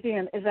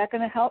magnesium. Is that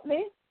going to help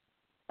me?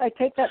 I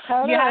take that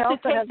powder. I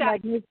also have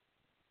magnesium.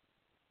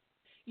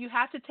 You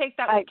have to take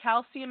that with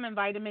calcium and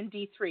vitamin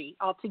D3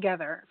 all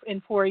together,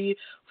 and for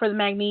the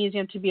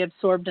magnesium to be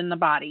absorbed in the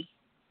body.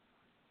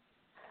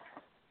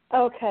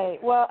 Okay.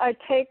 Well, I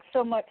take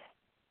so much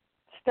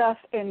stuff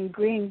in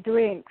green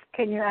drinks.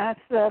 Can you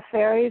ask the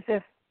fairies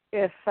if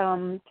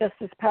just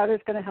this powder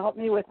is going to help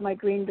me with my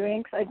green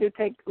drinks? I do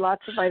take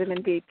lots of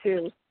vitamin D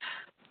too.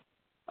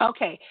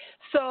 Okay.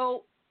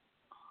 So,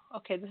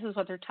 this is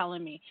what they're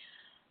telling me.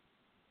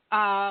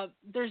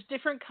 There's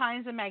different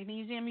kinds of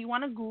magnesium. You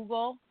want to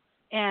Google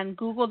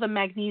the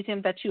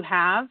magnesium that you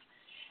have,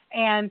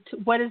 and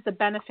what is the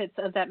benefits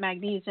of that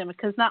magnesium?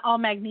 Because not all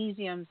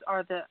magnesiums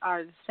are the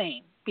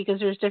same, because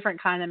there's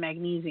different kind of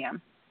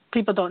magnesium.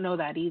 People don't know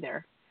that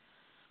either.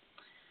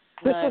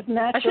 This is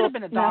natural. I should have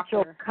been a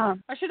doctor.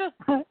 I should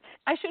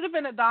have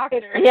been a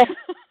doctor. Yeah.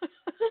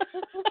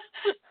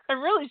 I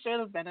really should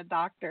have been a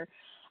doctor.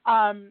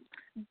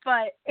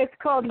 But it's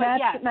called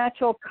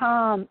Natural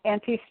Calm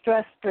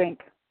Anti-Stress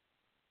Drink.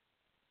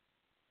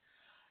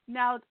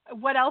 Now,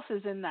 what else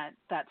is in that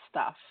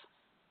stuff?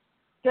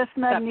 Just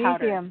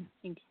magnesium.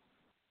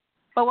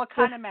 But what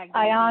kind of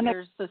magnesium?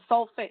 There's the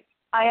sulfate.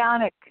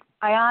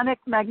 Ionic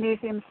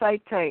magnesium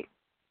citrate.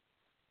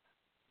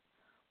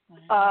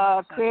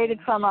 Created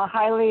from a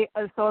highly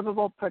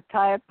absorbable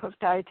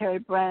proprietary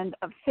blend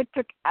of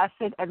citric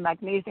acid and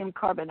magnesium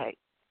carbonate.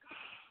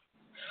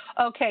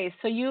 Okay,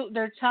 so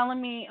they're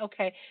telling me,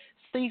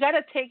 so you got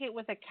to take it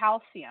with a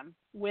calcium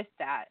with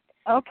that.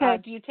 Okay.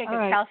 Do you take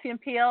a calcium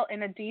pill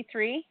and a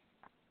D3?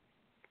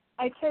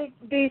 I take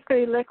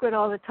D3 liquid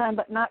all the time,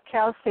 but not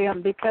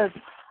calcium, because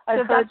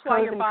I've heard that's why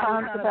pros your and body's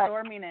cons not about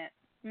absorbing it.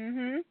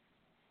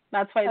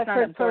 That's why it's I've not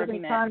heard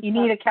absorbing pros and cons it. You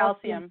need a about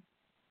calcium.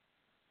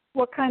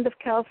 What kind of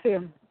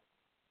calcium?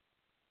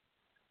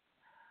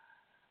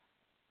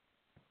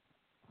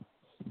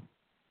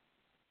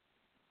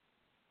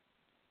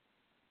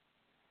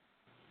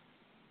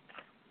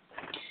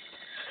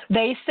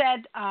 They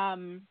said,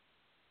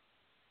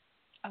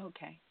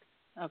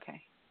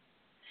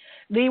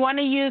 They want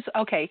to use,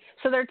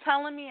 so they're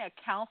telling me a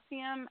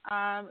calcium,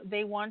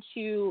 they want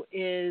you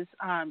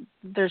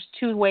there's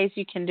two ways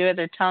you can do it.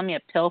 They're telling me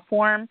a pill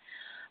form,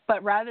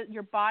 but rather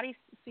your body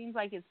seems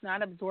like it's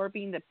not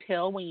absorbing the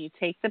pill when you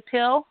take the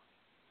pill.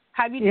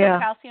 Have you taken a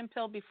calcium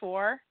pill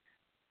before?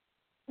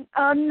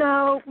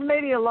 No,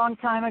 maybe a long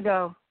time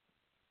ago.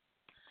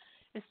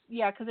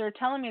 Because they were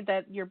telling me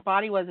that your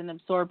body wasn't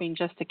absorbing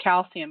just the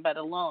calcium, but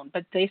alone.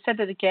 But they said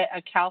that to get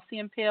a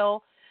calcium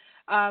pill,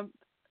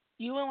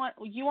 you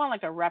want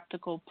like a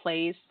reputable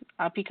place,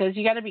 because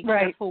you got to be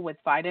careful with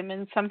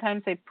vitamins.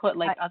 Sometimes they put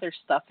other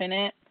stuff in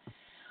it.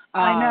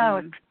 I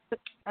know,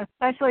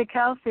 especially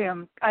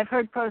calcium. I've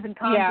heard pros and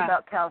cons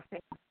about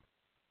calcium.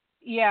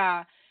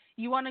 Yeah.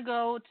 You want to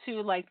go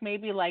to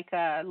maybe a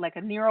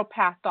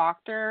neuropath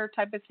doctor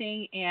type of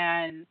thing,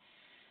 and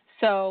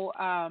so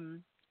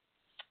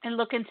and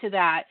look into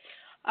that.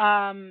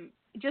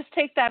 Just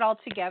take that all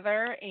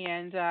together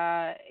and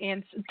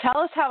tell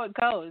us how it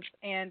goes.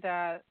 And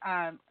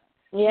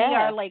we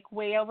are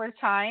way over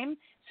time.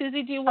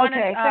 Susie, do you want to?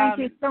 Okay, thank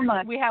you so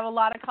much. We have a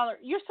lot of color.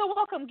 You're so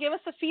welcome. Give us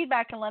a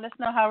feedback and let us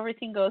know how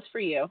everything goes for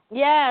you.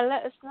 Yeah,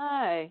 let us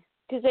know.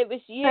 Because it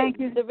was you. Thank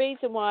you. The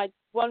reason why I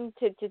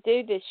wanted to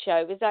do this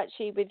show was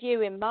actually with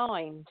you in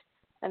mind.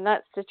 And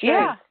that's the truth.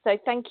 Yeah. So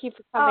thank you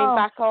for coming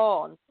back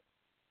on.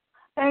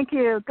 Thank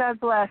you. God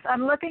bless.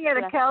 I'm looking at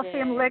a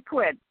calcium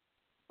liquid.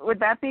 Would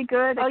that be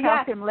good? A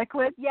calcium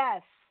liquid?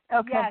 Yes.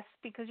 Okay. Yes,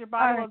 because your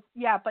body will.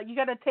 Yeah, but you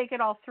got to take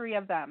it all three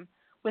of them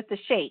with the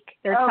shake.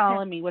 They're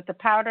telling me with the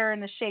powder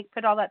and the shake,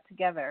 put all that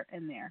together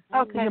in there.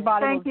 Okay. Your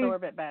body will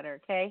absorb it better.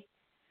 Okay.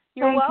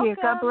 You're welcome. Thank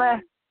you. God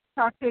bless.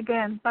 Talk to you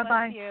again. Bye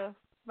bye. Bless you.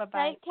 Bye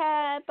bye. Take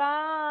care.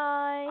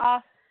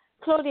 Bye.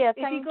 Claudia,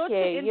 thank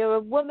you. You're a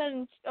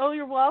woman. Oh,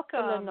 you're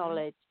welcome. Full of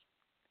knowledge.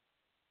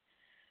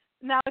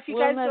 Now, if you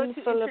guys go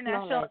to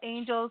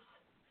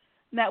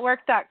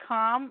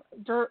internationalangelsnetwork.com,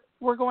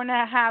 we're going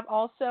to have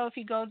also, if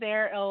you go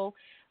there, it'll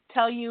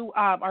tell you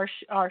our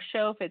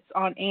show, if it's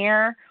on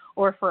air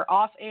or if we're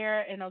off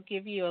air, and it'll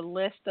give you a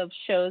list of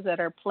shows that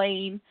are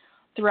playing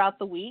throughout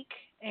the week.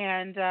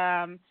 And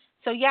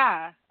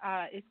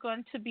it's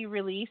going to be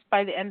released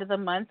by the end of the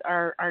month,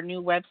 our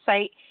new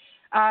website.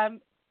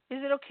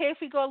 Is it okay if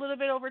we go a little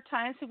bit over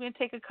time so we can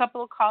take a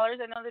couple of callers?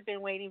 I know they've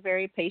been waiting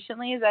very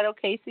patiently. Is that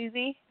okay,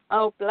 Susie?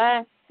 Oh,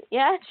 bless.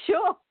 Yeah,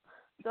 sure.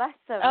 Bless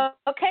them.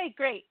 Okay,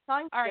 great.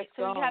 All right,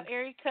 so we have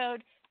area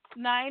code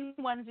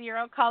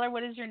 910. Caller,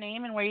 what is your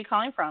name and where are you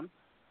calling from?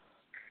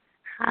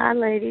 Hi,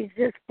 ladies.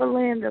 It's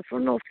Belinda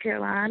from North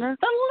Carolina.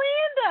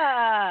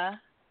 Belinda!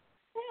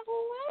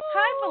 Hello.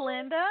 Hi,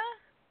 Belinda.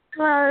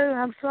 Hello.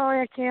 I'm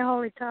sorry I can't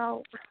hardly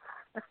talk.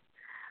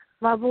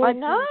 My voice I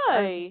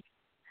know.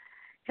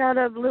 Got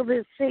up a little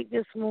bit sick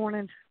this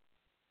morning.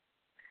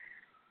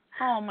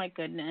 Oh, my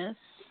goodness.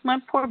 My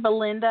poor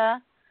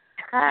Belinda.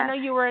 I know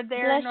you were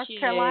there in North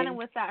Carolina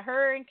with that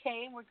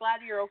hurricane. We're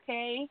glad you're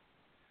okay.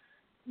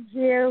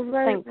 Yeah,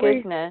 thank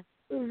goodness.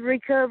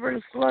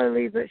 Recovering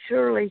slowly but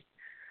surely.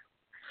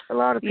 A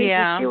lot of people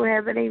still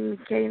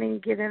can't even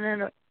get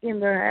in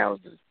their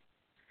houses.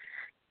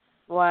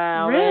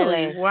 Wow,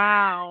 really?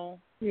 Wow.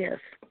 Yes.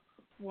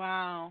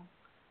 Wow.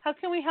 How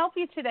can we help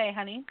you today,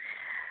 honey?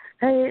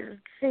 Hey,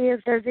 see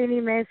if there's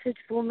any message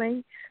for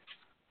me.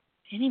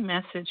 Any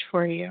message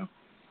for you?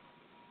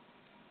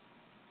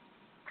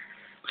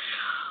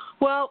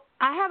 Well,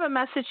 I have a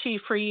message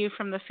for you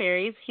from the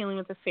fairies, Healing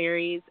with the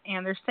Fairies,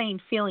 and they're saying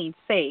feeling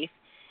safe.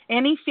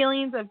 Any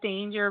feelings of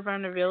danger or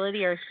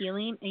vulnerability are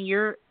healing, and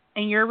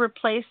you're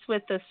replaced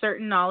with the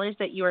certain knowledge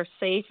that you are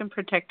safe and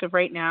protected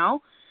right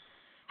now.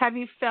 Have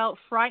you felt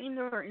frightened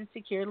or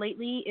insecure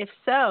lately? If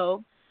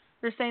so,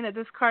 they're saying that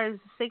this card is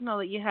a signal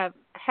that you have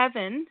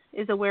heaven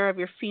is aware of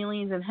your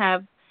feelings and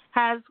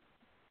has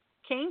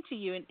came to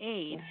you in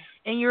aid,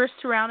 and you're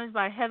surrounded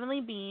by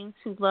heavenly beings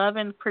who love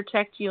and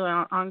protect you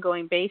on an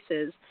ongoing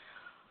basis.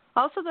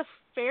 Also, the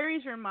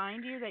fairies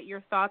remind you that your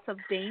thoughts of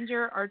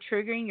danger are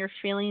triggering your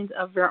feelings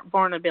of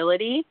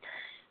vulnerability.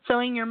 So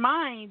in your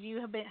mind,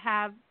 you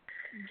have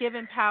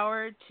given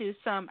power to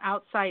some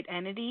outside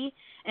entity,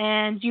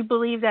 and you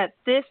believe that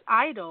this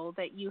idol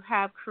that you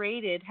have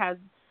created has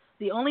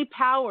the only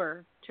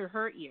power to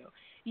hurt you.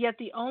 Yet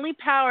the only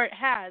power it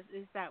has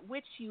is that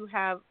which you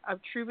have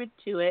attributed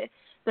to it.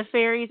 The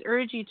fairies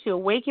urge you to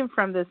awaken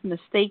from this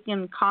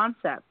mistaken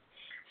concept.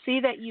 See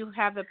that you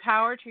have the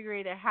power to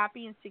create a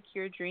happy and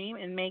secure dream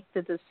and make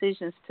the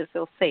decisions to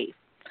feel safe.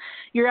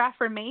 Your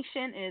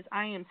affirmation is,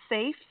 I am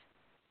safe,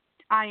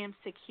 I am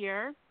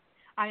secure,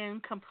 I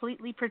am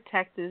completely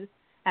protected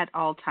at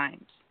all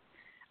times.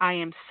 I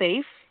am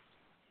safe,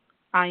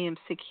 I am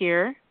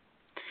secure,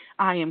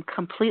 I am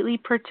completely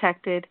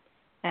protected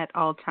at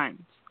all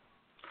times.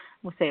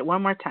 We'll say it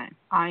one more time.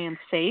 I am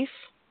safe,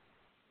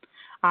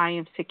 I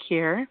am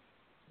secure,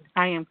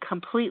 I am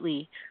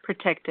completely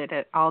protected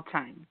at all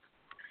times.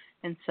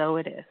 And so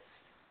it is.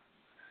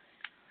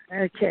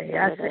 Okay,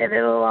 I said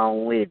it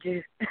along with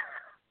you.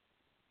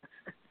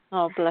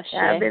 Oh, bless you.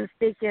 I've been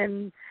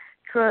speaking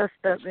trust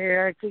up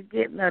there. I keep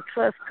getting a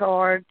trust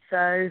card,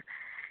 so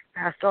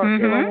I start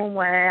feeling one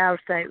way. I would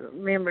say,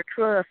 remember,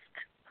 trust.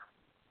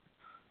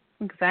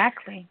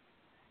 Exactly.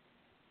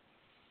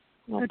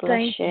 Oh,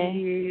 thank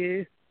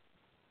you.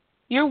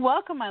 You're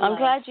welcome, my love. I'm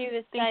glad you were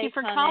safe, Thank you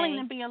for honey. calling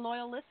and being a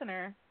loyal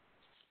listener.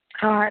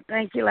 All right,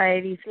 thank you,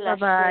 ladies. Bless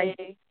Bye-bye.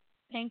 you.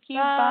 Thank you.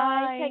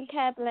 Bye. Bye. Take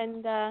care,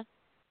 Belinda.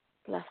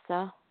 Bless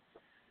her.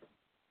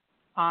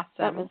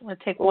 Awesome. We'll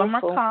take awful. one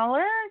more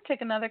caller.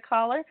 Take another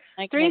caller.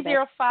 Okay,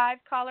 305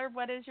 caller.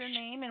 What is your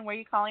name and where are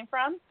you calling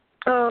from?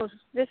 Oh,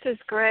 this is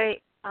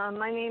great.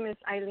 My name is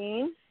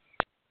Eileen.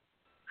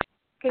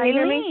 Can Eileen, you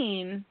hear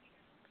me?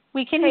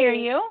 We can hear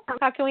you.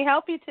 How can we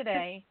help you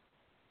today?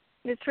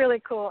 It's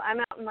really cool. I'm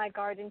out in my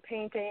garden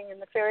painting,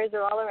 and the fairies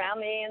are all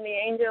around me, and the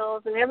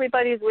angels, and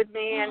everybody's with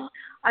me. And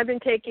I've been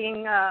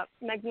taking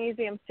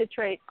magnesium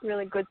citrate,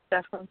 really good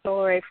stuff from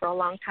Solar for a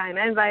long time,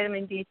 and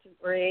vitamin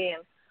D3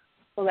 and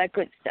all that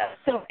good stuff.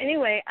 So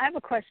anyway, I have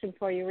a question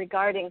for you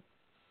regarding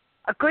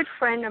a good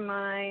friend of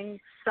mine's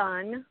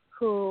son,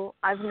 who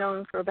I've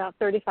known for about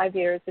 35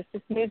 years. Is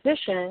this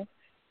musician.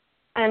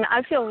 And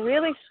I feel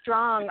really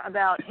strong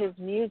about his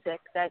music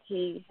that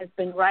he has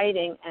been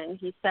writing, and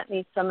he sent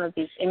me some of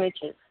these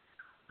images.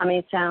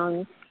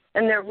 Sounds.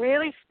 And they're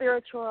really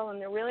spiritual,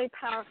 and they're really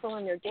powerful,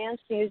 and they're dance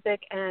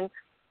music. And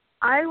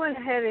I went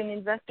ahead and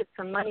invested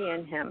some money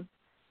in him.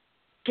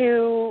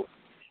 Do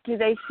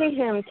they see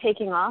him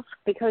taking off?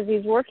 Because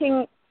he's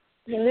working,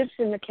 he lives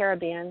in the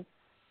Caribbean,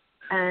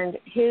 and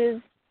he's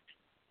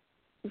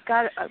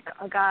got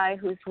a guy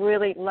who's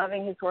really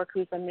loving his work,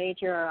 who's a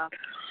major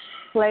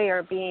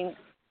player,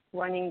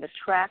 running the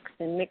tracks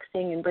and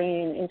mixing and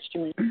bringing in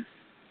instruments.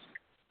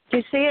 Do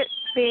you see it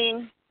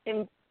being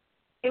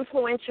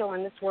influential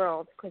in this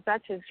world? Because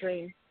that's his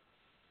dream.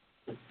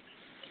 Do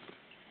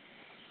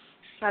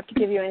I have to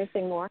give you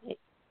anything more?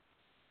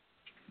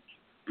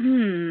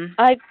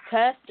 I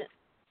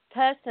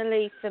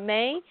personally, for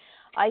me,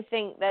 I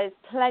think there's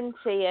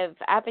plenty of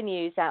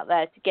avenues out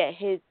there to get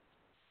his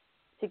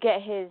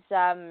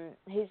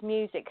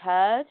music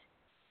heard,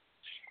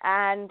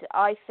 and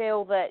I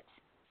feel that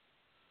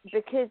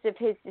because of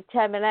his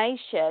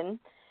determination,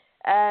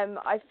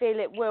 I feel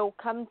it will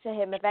come to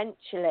him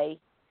eventually.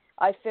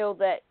 I feel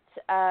that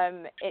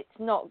it's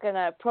not going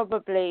to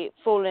probably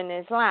fall in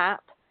his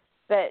lap,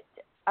 but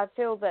I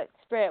feel that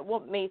Spirit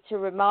want me to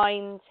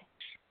remind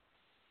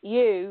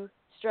you,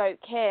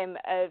 stroke him,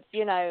 of,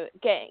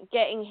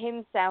 getting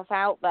himself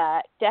out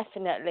there,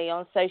 definitely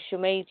on social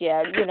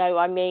media,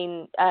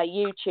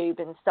 YouTube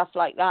and stuff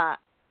like that.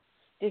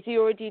 Does he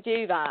already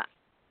do that?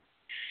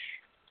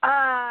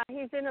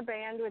 He's in a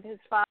band with his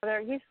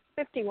father. He's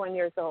 51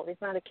 years old. He's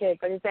not a kid,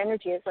 but his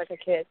energy is like a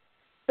kid.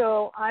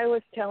 So I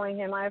was telling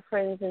him, I have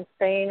friends in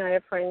Spain. I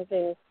have friends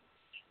in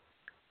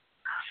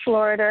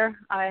Florida.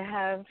 I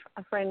have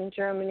a friend in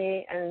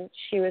Germany. And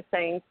she was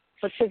saying,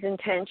 what's his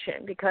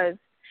intention? Because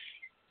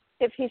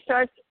if he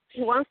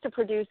wants to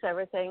produce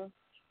everything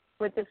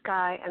with this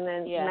guy and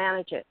then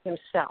manage it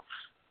himself.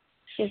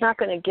 He's not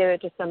going to give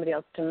it to somebody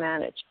else to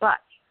manage. But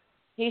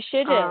he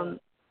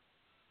shouldn't.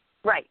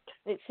 Right.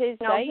 It's his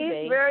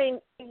baby.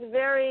 He's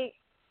very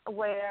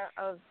aware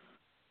of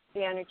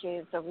the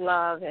energies of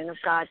love and of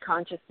God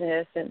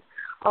consciousness and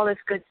all this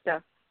good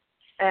stuff.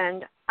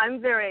 And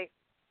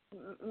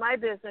my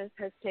business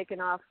has taken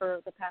off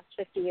for the past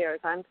 50 years.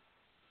 I'm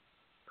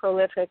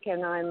prolific,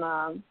 and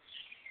I'm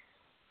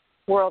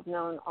world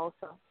known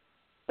also.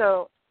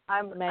 So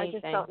I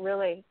just felt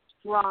really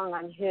strong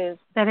on his.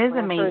 That is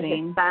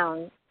amazing. His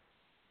sound.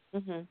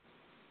 Mhm.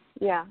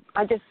 Yeah.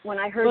 I just when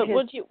I heard his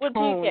what do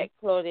you get,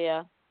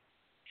 Claudia?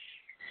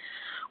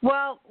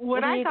 Well,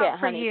 what I got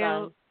for Honey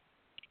you,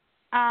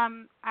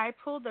 bun? I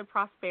pulled the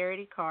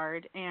prosperity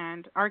card,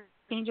 and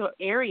Archangel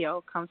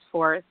Ariel comes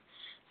forth,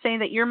 saying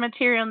that your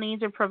material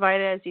needs are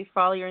provided as you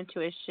follow your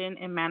intuition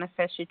and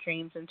manifest your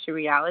dreams into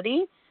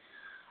reality.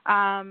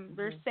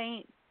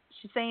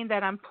 She's saying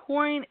that I'm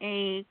pouring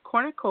a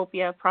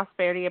cornucopia of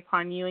prosperity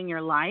upon you in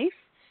your life,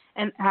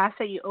 and ask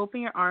that you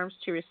open your arms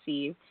to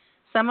receive.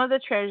 Some of the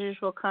treasures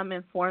will come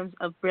in forms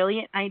of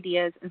brilliant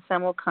ideas, and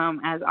some will come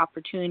as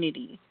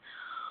opportunities.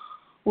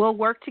 We'll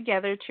work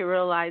together to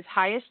realize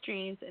highest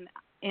dreams,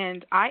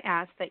 and I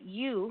ask that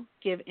you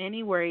give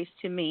any worries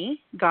to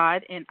me,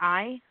 God, and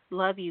I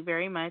love you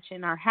very much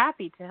and are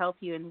happy to help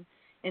you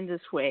in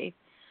this way.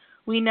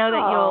 We know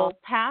that you'll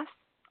pass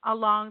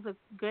along the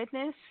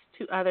goodness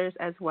to others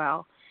as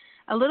well.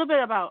 A little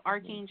bit about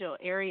Archangel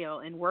Ariel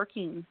and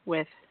working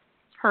with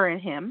her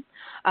and him.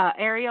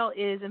 Ariel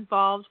is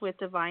involved with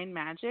divine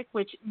magic,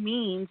 which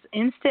means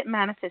instant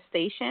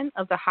manifestation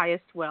of the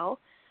highest will.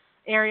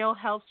 Ariel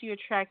helps you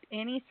attract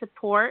any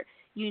support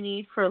you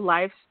need for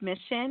life's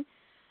mission,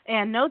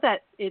 and know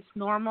that it's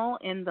normal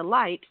in the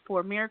light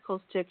for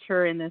miracles to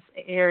occur in this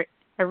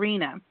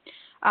arena.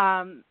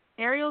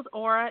 Ariel's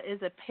aura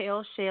is a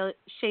pale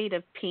shade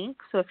of pink,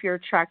 so if you're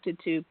attracted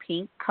to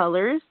pink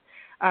colors,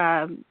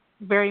 you're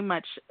very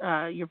much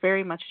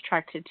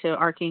attracted to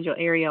Archangel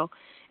Ariel.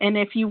 And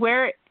if you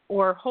wear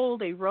or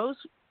hold a rose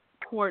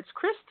quartz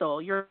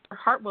crystal, your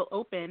heart will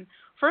open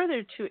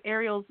further to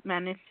Ariel's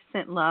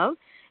magnificent love,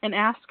 and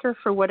ask her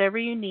for whatever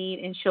you need,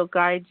 and she'll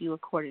guide you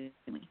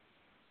accordingly.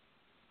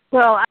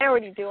 Well, I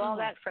already do all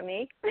that for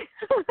me.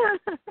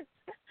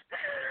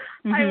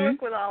 I Mm-hmm.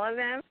 work with all of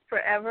them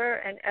forever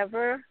and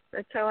ever.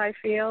 That's how I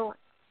feel.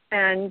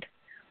 And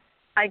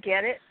I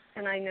get it,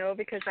 and I know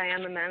because I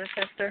am a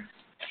manifester.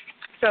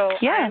 So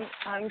yes.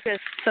 I'm just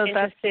so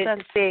interested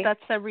to see. That's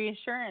a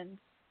reassurance.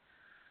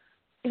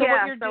 So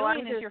what you're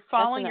doing is you're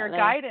following your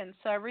guidance.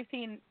 So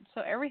everything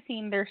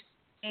they're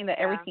saying that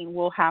everything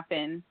will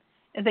happen,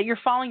 is that you're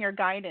following your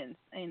guidance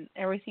and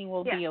everything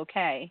will be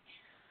okay.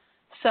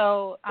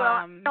 So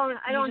I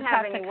don't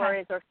have any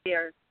worries or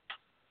fears.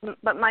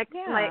 But my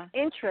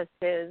interest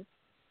is,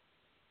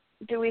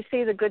 do we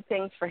see the good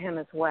things for him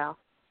as well?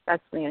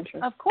 That's the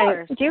interest. Of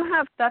course. And do you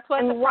have? That's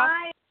what. And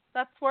why?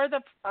 That's where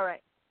the. All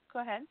right.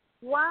 Go ahead.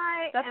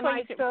 Why am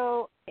I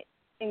so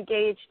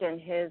engaged in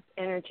his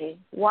energy?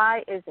 Why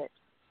is it?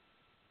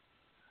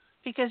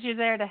 Because you're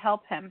there to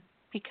help him.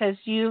 Because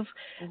you've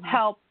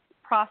helped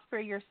prosper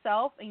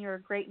yourself, and you're a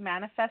great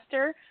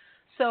manifester.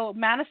 So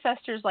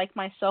manifestors like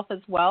myself as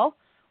well,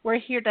 we're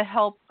here to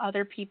help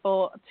other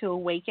people to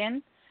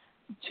awaken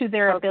to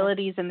their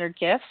abilities and their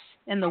gifts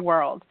in the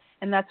world.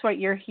 And that's what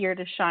you're here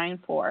to shine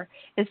for.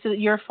 Is that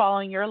you're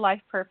following your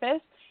life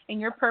purpose, and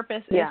your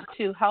purpose is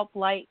to help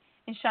light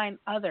and shine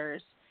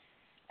others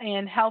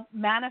and help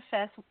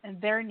manifest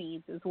their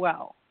needs as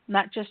well.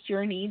 Not just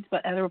your needs,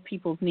 but other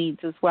people's needs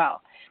as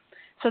well.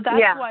 So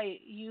that's why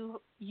you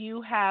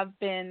have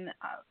been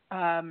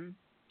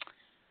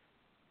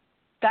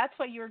that's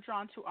why you're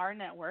drawn to our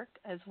network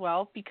as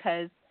well,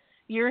 because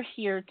you're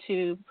here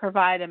to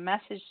provide a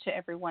message to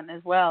everyone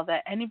as well,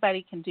 that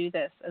anybody can do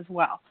this as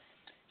well.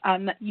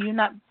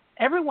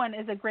 Everyone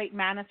is a great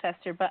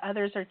manifester, but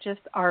others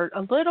are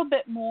a little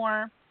bit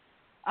more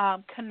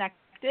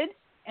connected,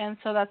 and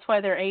so that's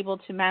why they're able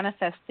to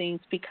manifest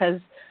things,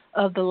 because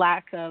of the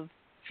lack of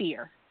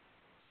fear.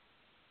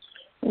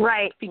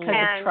 Right. Because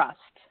of trust.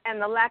 And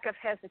the lack of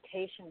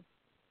hesitation.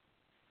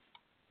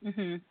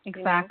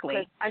 Exactly.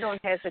 You know, I don't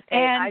hesitate.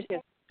 And I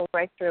just go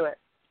right through it.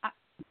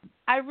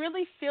 I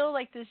really feel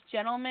like this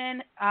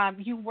gentleman,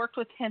 you worked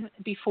with him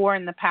before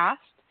in the past.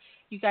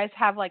 You guys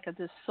have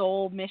this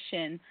soul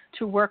mission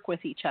to work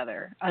with each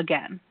other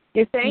again.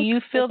 You think? Do you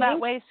feel that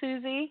way,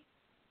 Susie?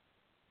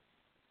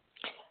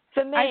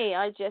 For me,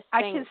 I just think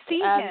I can see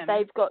him.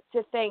 They've got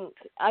to think.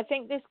 I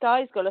think this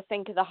guy's got to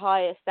think of the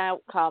highest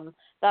outcome.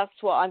 That's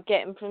what I'm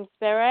getting from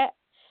Spirit.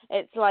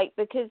 It's like,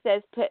 because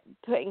there's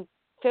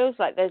feels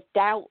like there's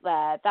doubt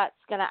there. That's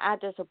going to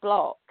add as a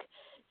block.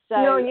 So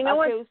no, you know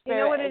what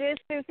it is,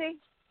 Susie?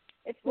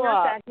 It's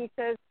not that. He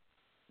says,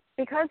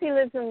 because he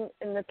lives in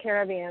the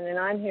Caribbean and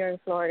I'm here in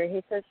Florida,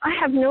 he says, I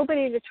have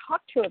nobody to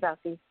talk to about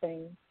these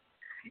things.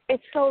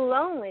 It's so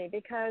lonely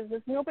because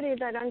there's nobody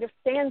that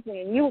understands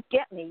me, and you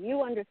get me.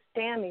 You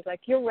understand me. Like,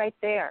 you're right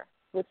there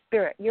with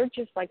Spirit. You're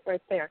just right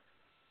there.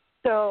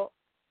 So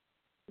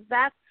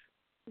that's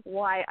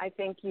why I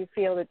think you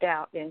feel the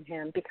doubt in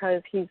him,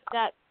 because he's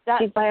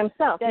by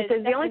himself. He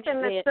says the only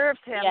thing that serves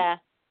him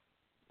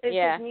is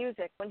his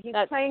music. When he's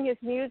playing his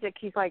music,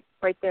 he's right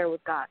there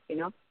with God, you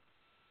know?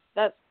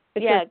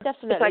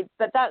 Definitely.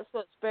 But that's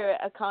what Spirit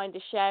are kind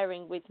of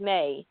sharing with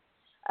me.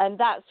 And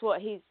that's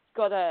what he's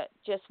got to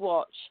just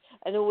watch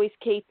and always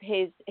keep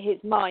his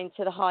mind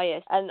to the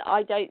highest. And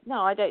I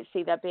don't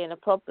see there being a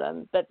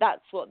problem. But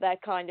that's what they're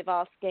kind of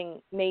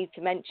asking me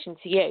to mention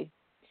to you.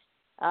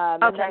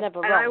 And they're never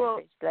wrong,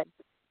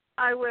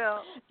 I will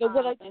But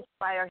what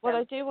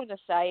I do want to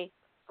say,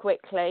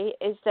 quickly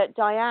is that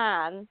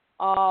Diane,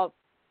 our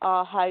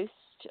host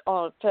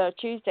for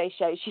Tuesday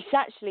show, she's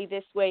actually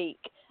this week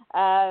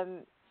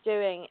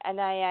doing an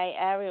AA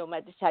aerial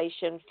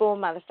meditation for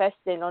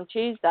manifesting on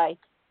Tuesday.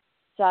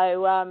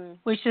 So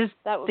which is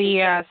that would the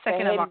be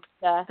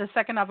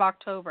 2nd of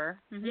October.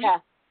 Mm-hmm.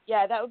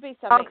 Yeah, that would be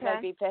something Okay.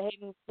 maybe for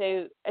him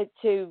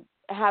to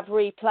have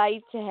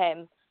replayed to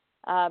him,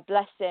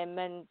 bless him,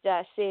 and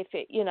see if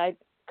it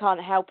can't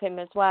help him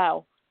as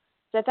well.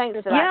 So thanks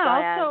for that,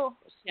 Diane, also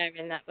for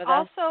sharing that with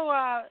us.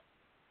 Also,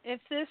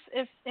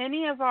 if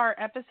any of our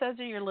episodes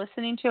that you're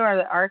listening to are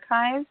the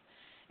archives,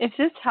 if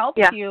this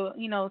helps you,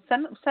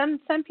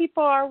 send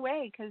people our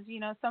way, because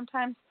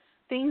sometimes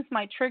things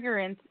might trigger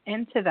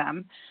into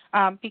them,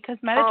 because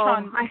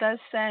Metatron does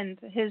send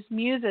his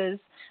muses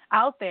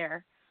out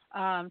there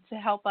to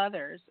help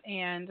others,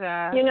 and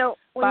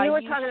when you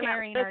were talking about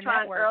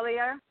Metatron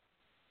earlier,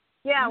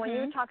 when you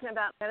were talking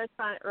about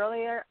Metatron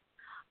earlier,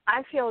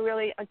 I feel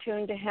really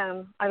attuned to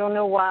him. I don't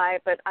know why,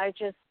 but I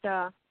just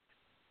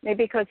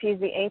maybe because he's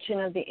the ancient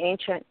of the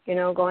ancient,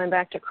 going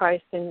back to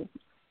Christ and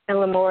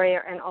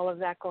Lemuria and all of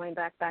that, going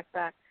back.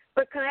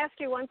 But can I ask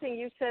you one thing?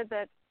 You said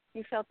that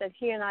you felt that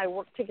he and I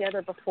worked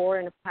together before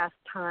in a past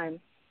time.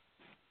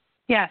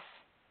 Yes.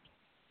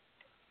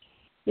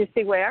 You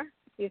see where?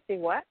 You see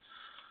what?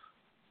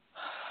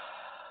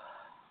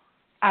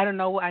 I don't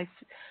know. I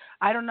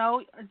don't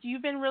know.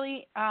 You've been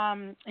really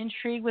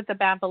intrigued with the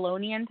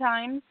Babylonian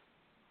times?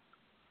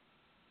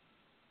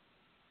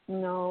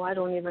 No, I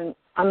don't even.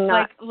 I'm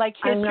not. Like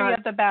history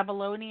of the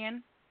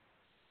Babylonian?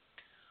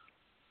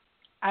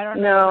 I don't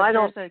know. No, but I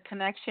don't. There's a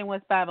connection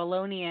with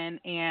Babylonian,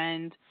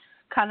 and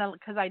kind of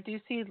because I do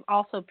see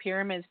also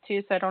pyramids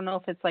too. So I don't know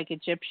if it's like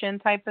Egyptian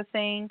type of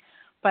thing,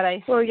 but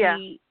I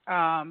see.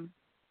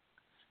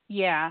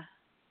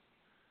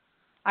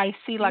 I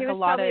see like a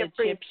lot of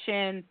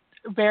Egyptian,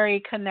 very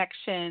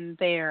connection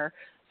there.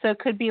 So it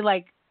could be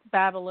like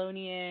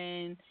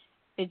Babylonian,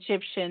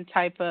 Egyptian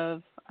type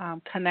of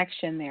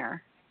connection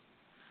there.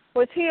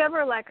 Was he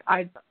ever like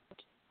a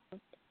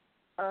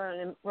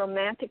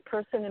romantic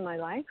person in my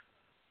life?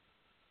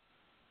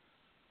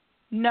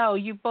 No,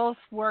 you both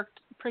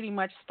worked pretty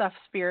much stuff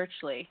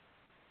spiritually.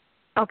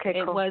 Okay,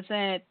 cool. It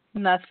wasn't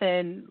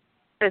nothing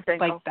physical,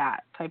 like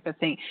that type of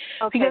thing.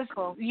 Okay, because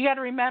cool. You got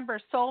to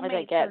remember,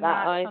 soulmates are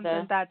not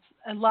something that's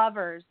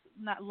lovers,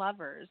 not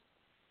lovers.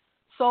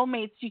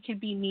 Soulmates you could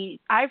be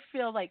meet. I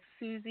feel like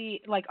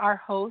Susie, like our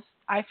hosts,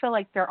 I feel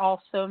like they're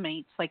all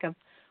soulmates. Like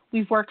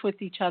we've worked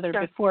with each other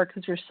before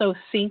because we're so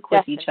synced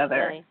with each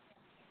other.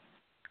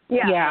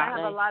 Yeah, I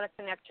have a lot of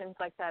connections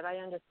like that. I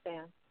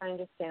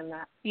understand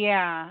that.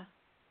 Yeah.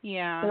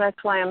 So that's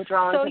why I'm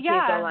drawn to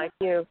people like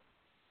you.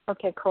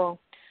 Okay, cool.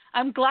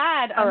 I'm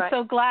glad. I'm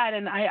so glad,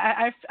 and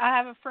I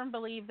have a firm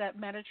belief that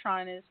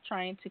Metatron is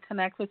trying to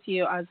connect with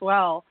you as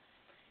well,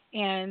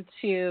 and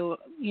to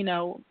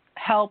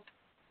help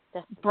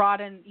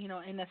broaden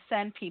and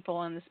ascend people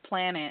on this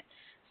planet.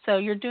 So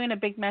you're doing a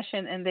big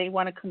mission, and they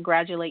want to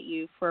congratulate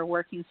you for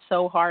working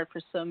so hard for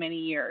so many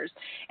years.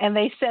 And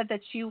they said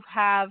that you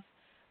have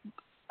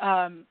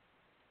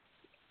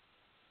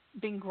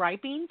been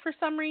griping for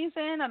some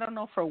reason. I don't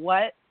know for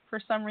what. For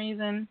some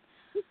reason,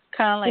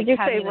 kind of like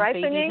having a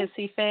baby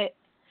hissy fit,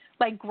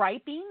 like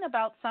griping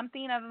about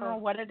something. I don't know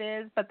what it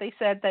is, but they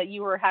said that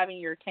you were having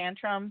your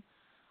tantrum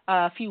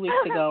a few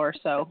weeks ago or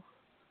so.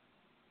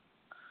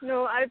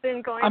 No, I've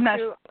been going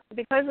through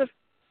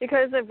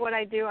because of what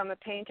I do. I'm a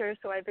painter,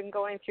 so I've been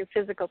going through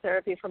physical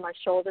therapy for my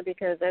shoulder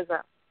because as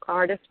an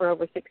artist for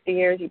over 60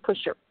 years, you push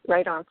your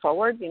right arm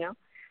forward,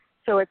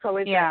 So it's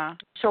always that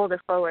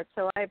shoulder forward.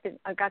 So I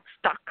got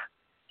stuck.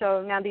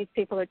 So now these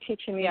people are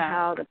teaching me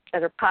how to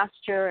better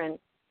posture and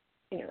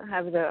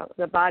have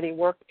the body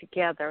work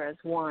together as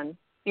one.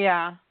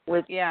 Yeah.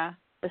 With the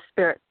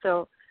spirit.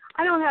 So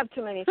I don't have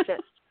too many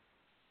fits.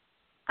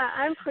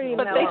 I'm pretty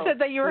mellow. But they said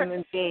that you were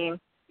human being.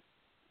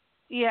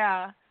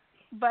 Yeah.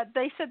 But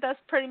they said that's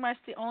pretty much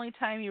the only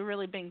time you've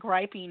really been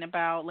griping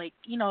about, like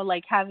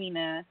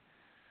having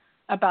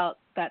about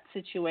that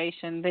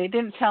situation. They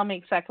didn't tell me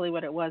exactly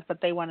what it was, but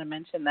they want to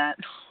mention that.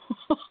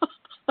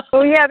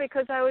 Oh, yeah,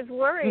 because I was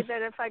worried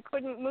that if I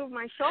couldn't move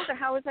my shoulder,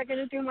 how was I going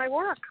to do my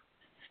work?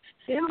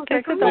 I was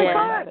like, oh, my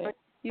God. But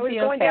I was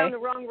going down the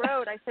wrong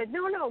road. I said,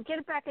 no, get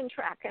it back in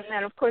track. And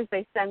then, of course,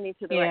 they send me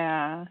to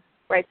the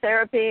right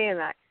therapy, and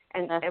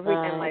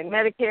my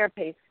Medicare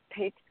pays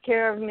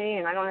care of me,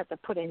 and I don't have to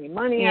put any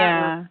money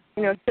out.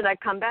 Should I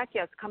come back?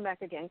 Yes, come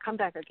back again.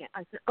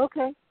 I said,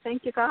 okay,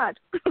 thank you, God.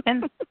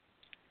 And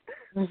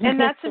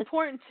that's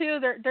important too.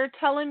 They're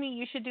telling me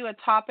you should do a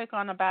topic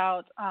on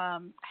about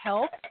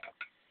health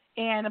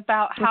and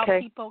about how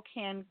people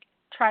can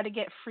try to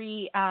get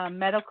free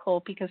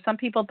medical, because some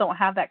people don't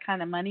have that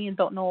kind of money and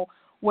don't know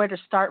where to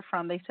start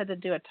from. They said to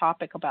do a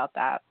topic about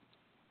that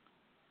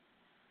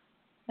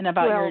and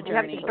about your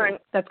journey.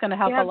 That's going to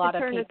help a lot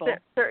of people. You have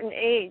to turn a certain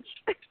age.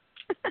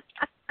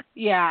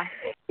 Yeah.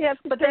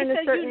 But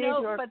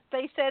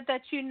they said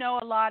that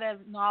a lot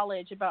of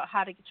knowledge about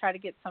how to try to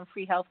get some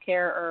free health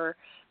care or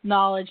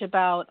knowledge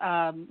about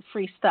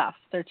free stuff,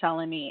 they're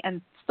telling me,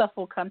 and stuff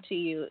will come to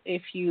you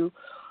if you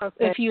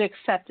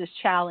accept this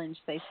challenge,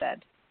 they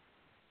said.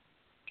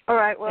 All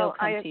right. Well,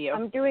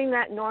 I'm doing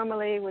that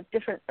normally with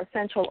different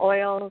essential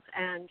oils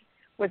and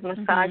with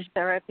massage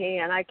therapy,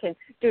 and I can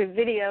do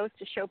videos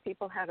to show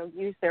people how to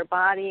use their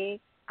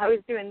body. I was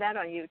doing that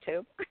on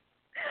YouTube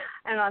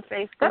and on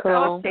Facebook.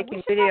 I was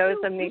taking videos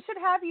of me. We should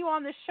have you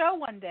on the show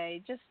one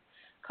day. Just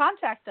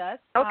contact us.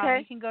 Okay.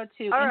 You can go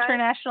to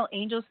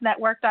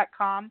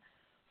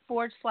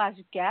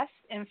internationalangelsnetwork.com/guest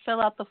and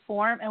fill out the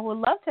form, and we'd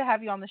love to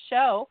have you on the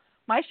show.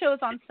 My show is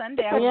on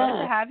Sunday. I would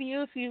love to have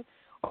you if you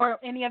or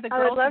any of the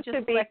girls who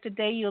just select a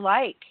day you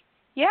like.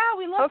 Yeah,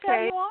 we love to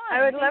have you on.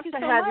 I would love to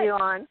have you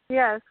on.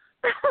 Yes.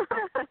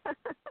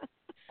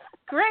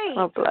 Great.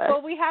 Oh, bless.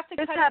 Well, we have to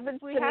this cut.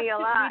 happens to me a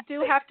lot. We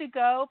do have to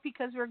go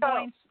because we're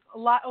going a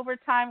lot over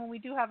time, and we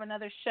do have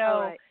another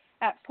show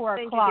at 4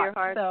 o'clock.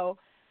 So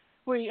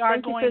we are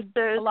going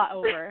a lot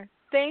over.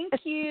 Thank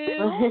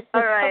you.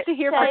 All right. Hope to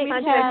hear from you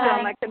soon.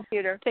 On my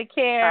computer. Take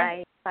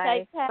care.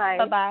 Bye. Bye.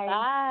 Bye.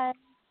 Bye.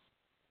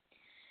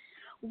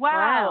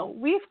 Wow,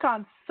 we've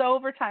gone so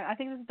over time. I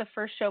think this is the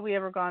first show we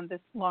ever gone this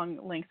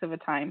long length of a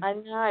time. I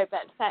know,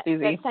 but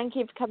thank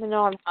you for coming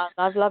on.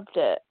 I've loved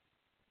it.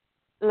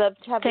 Loved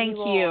having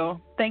you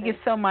on. Thank you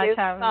so much.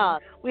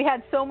 We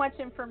had so much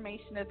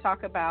information to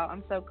talk about.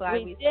 I'm so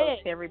glad we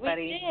spoke to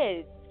everybody. We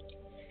did.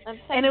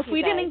 And if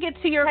we didn't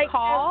get to your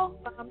call,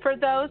 for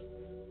those,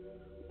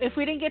 if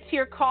we didn't get to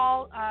your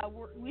call,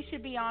 we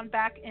should be on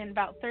back in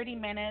about 30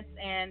 minutes,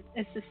 and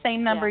it's the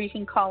same number you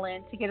can call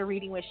in to get a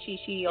reading with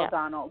Shishi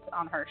O'Donnell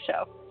on her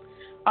show.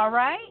 All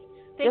right?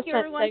 Thank you,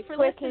 everyone, for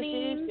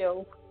listening.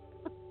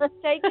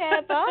 Take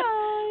care.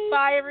 Bye.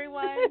 Bye,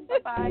 everyone.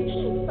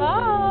 Bye-bye.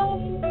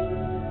 Bye.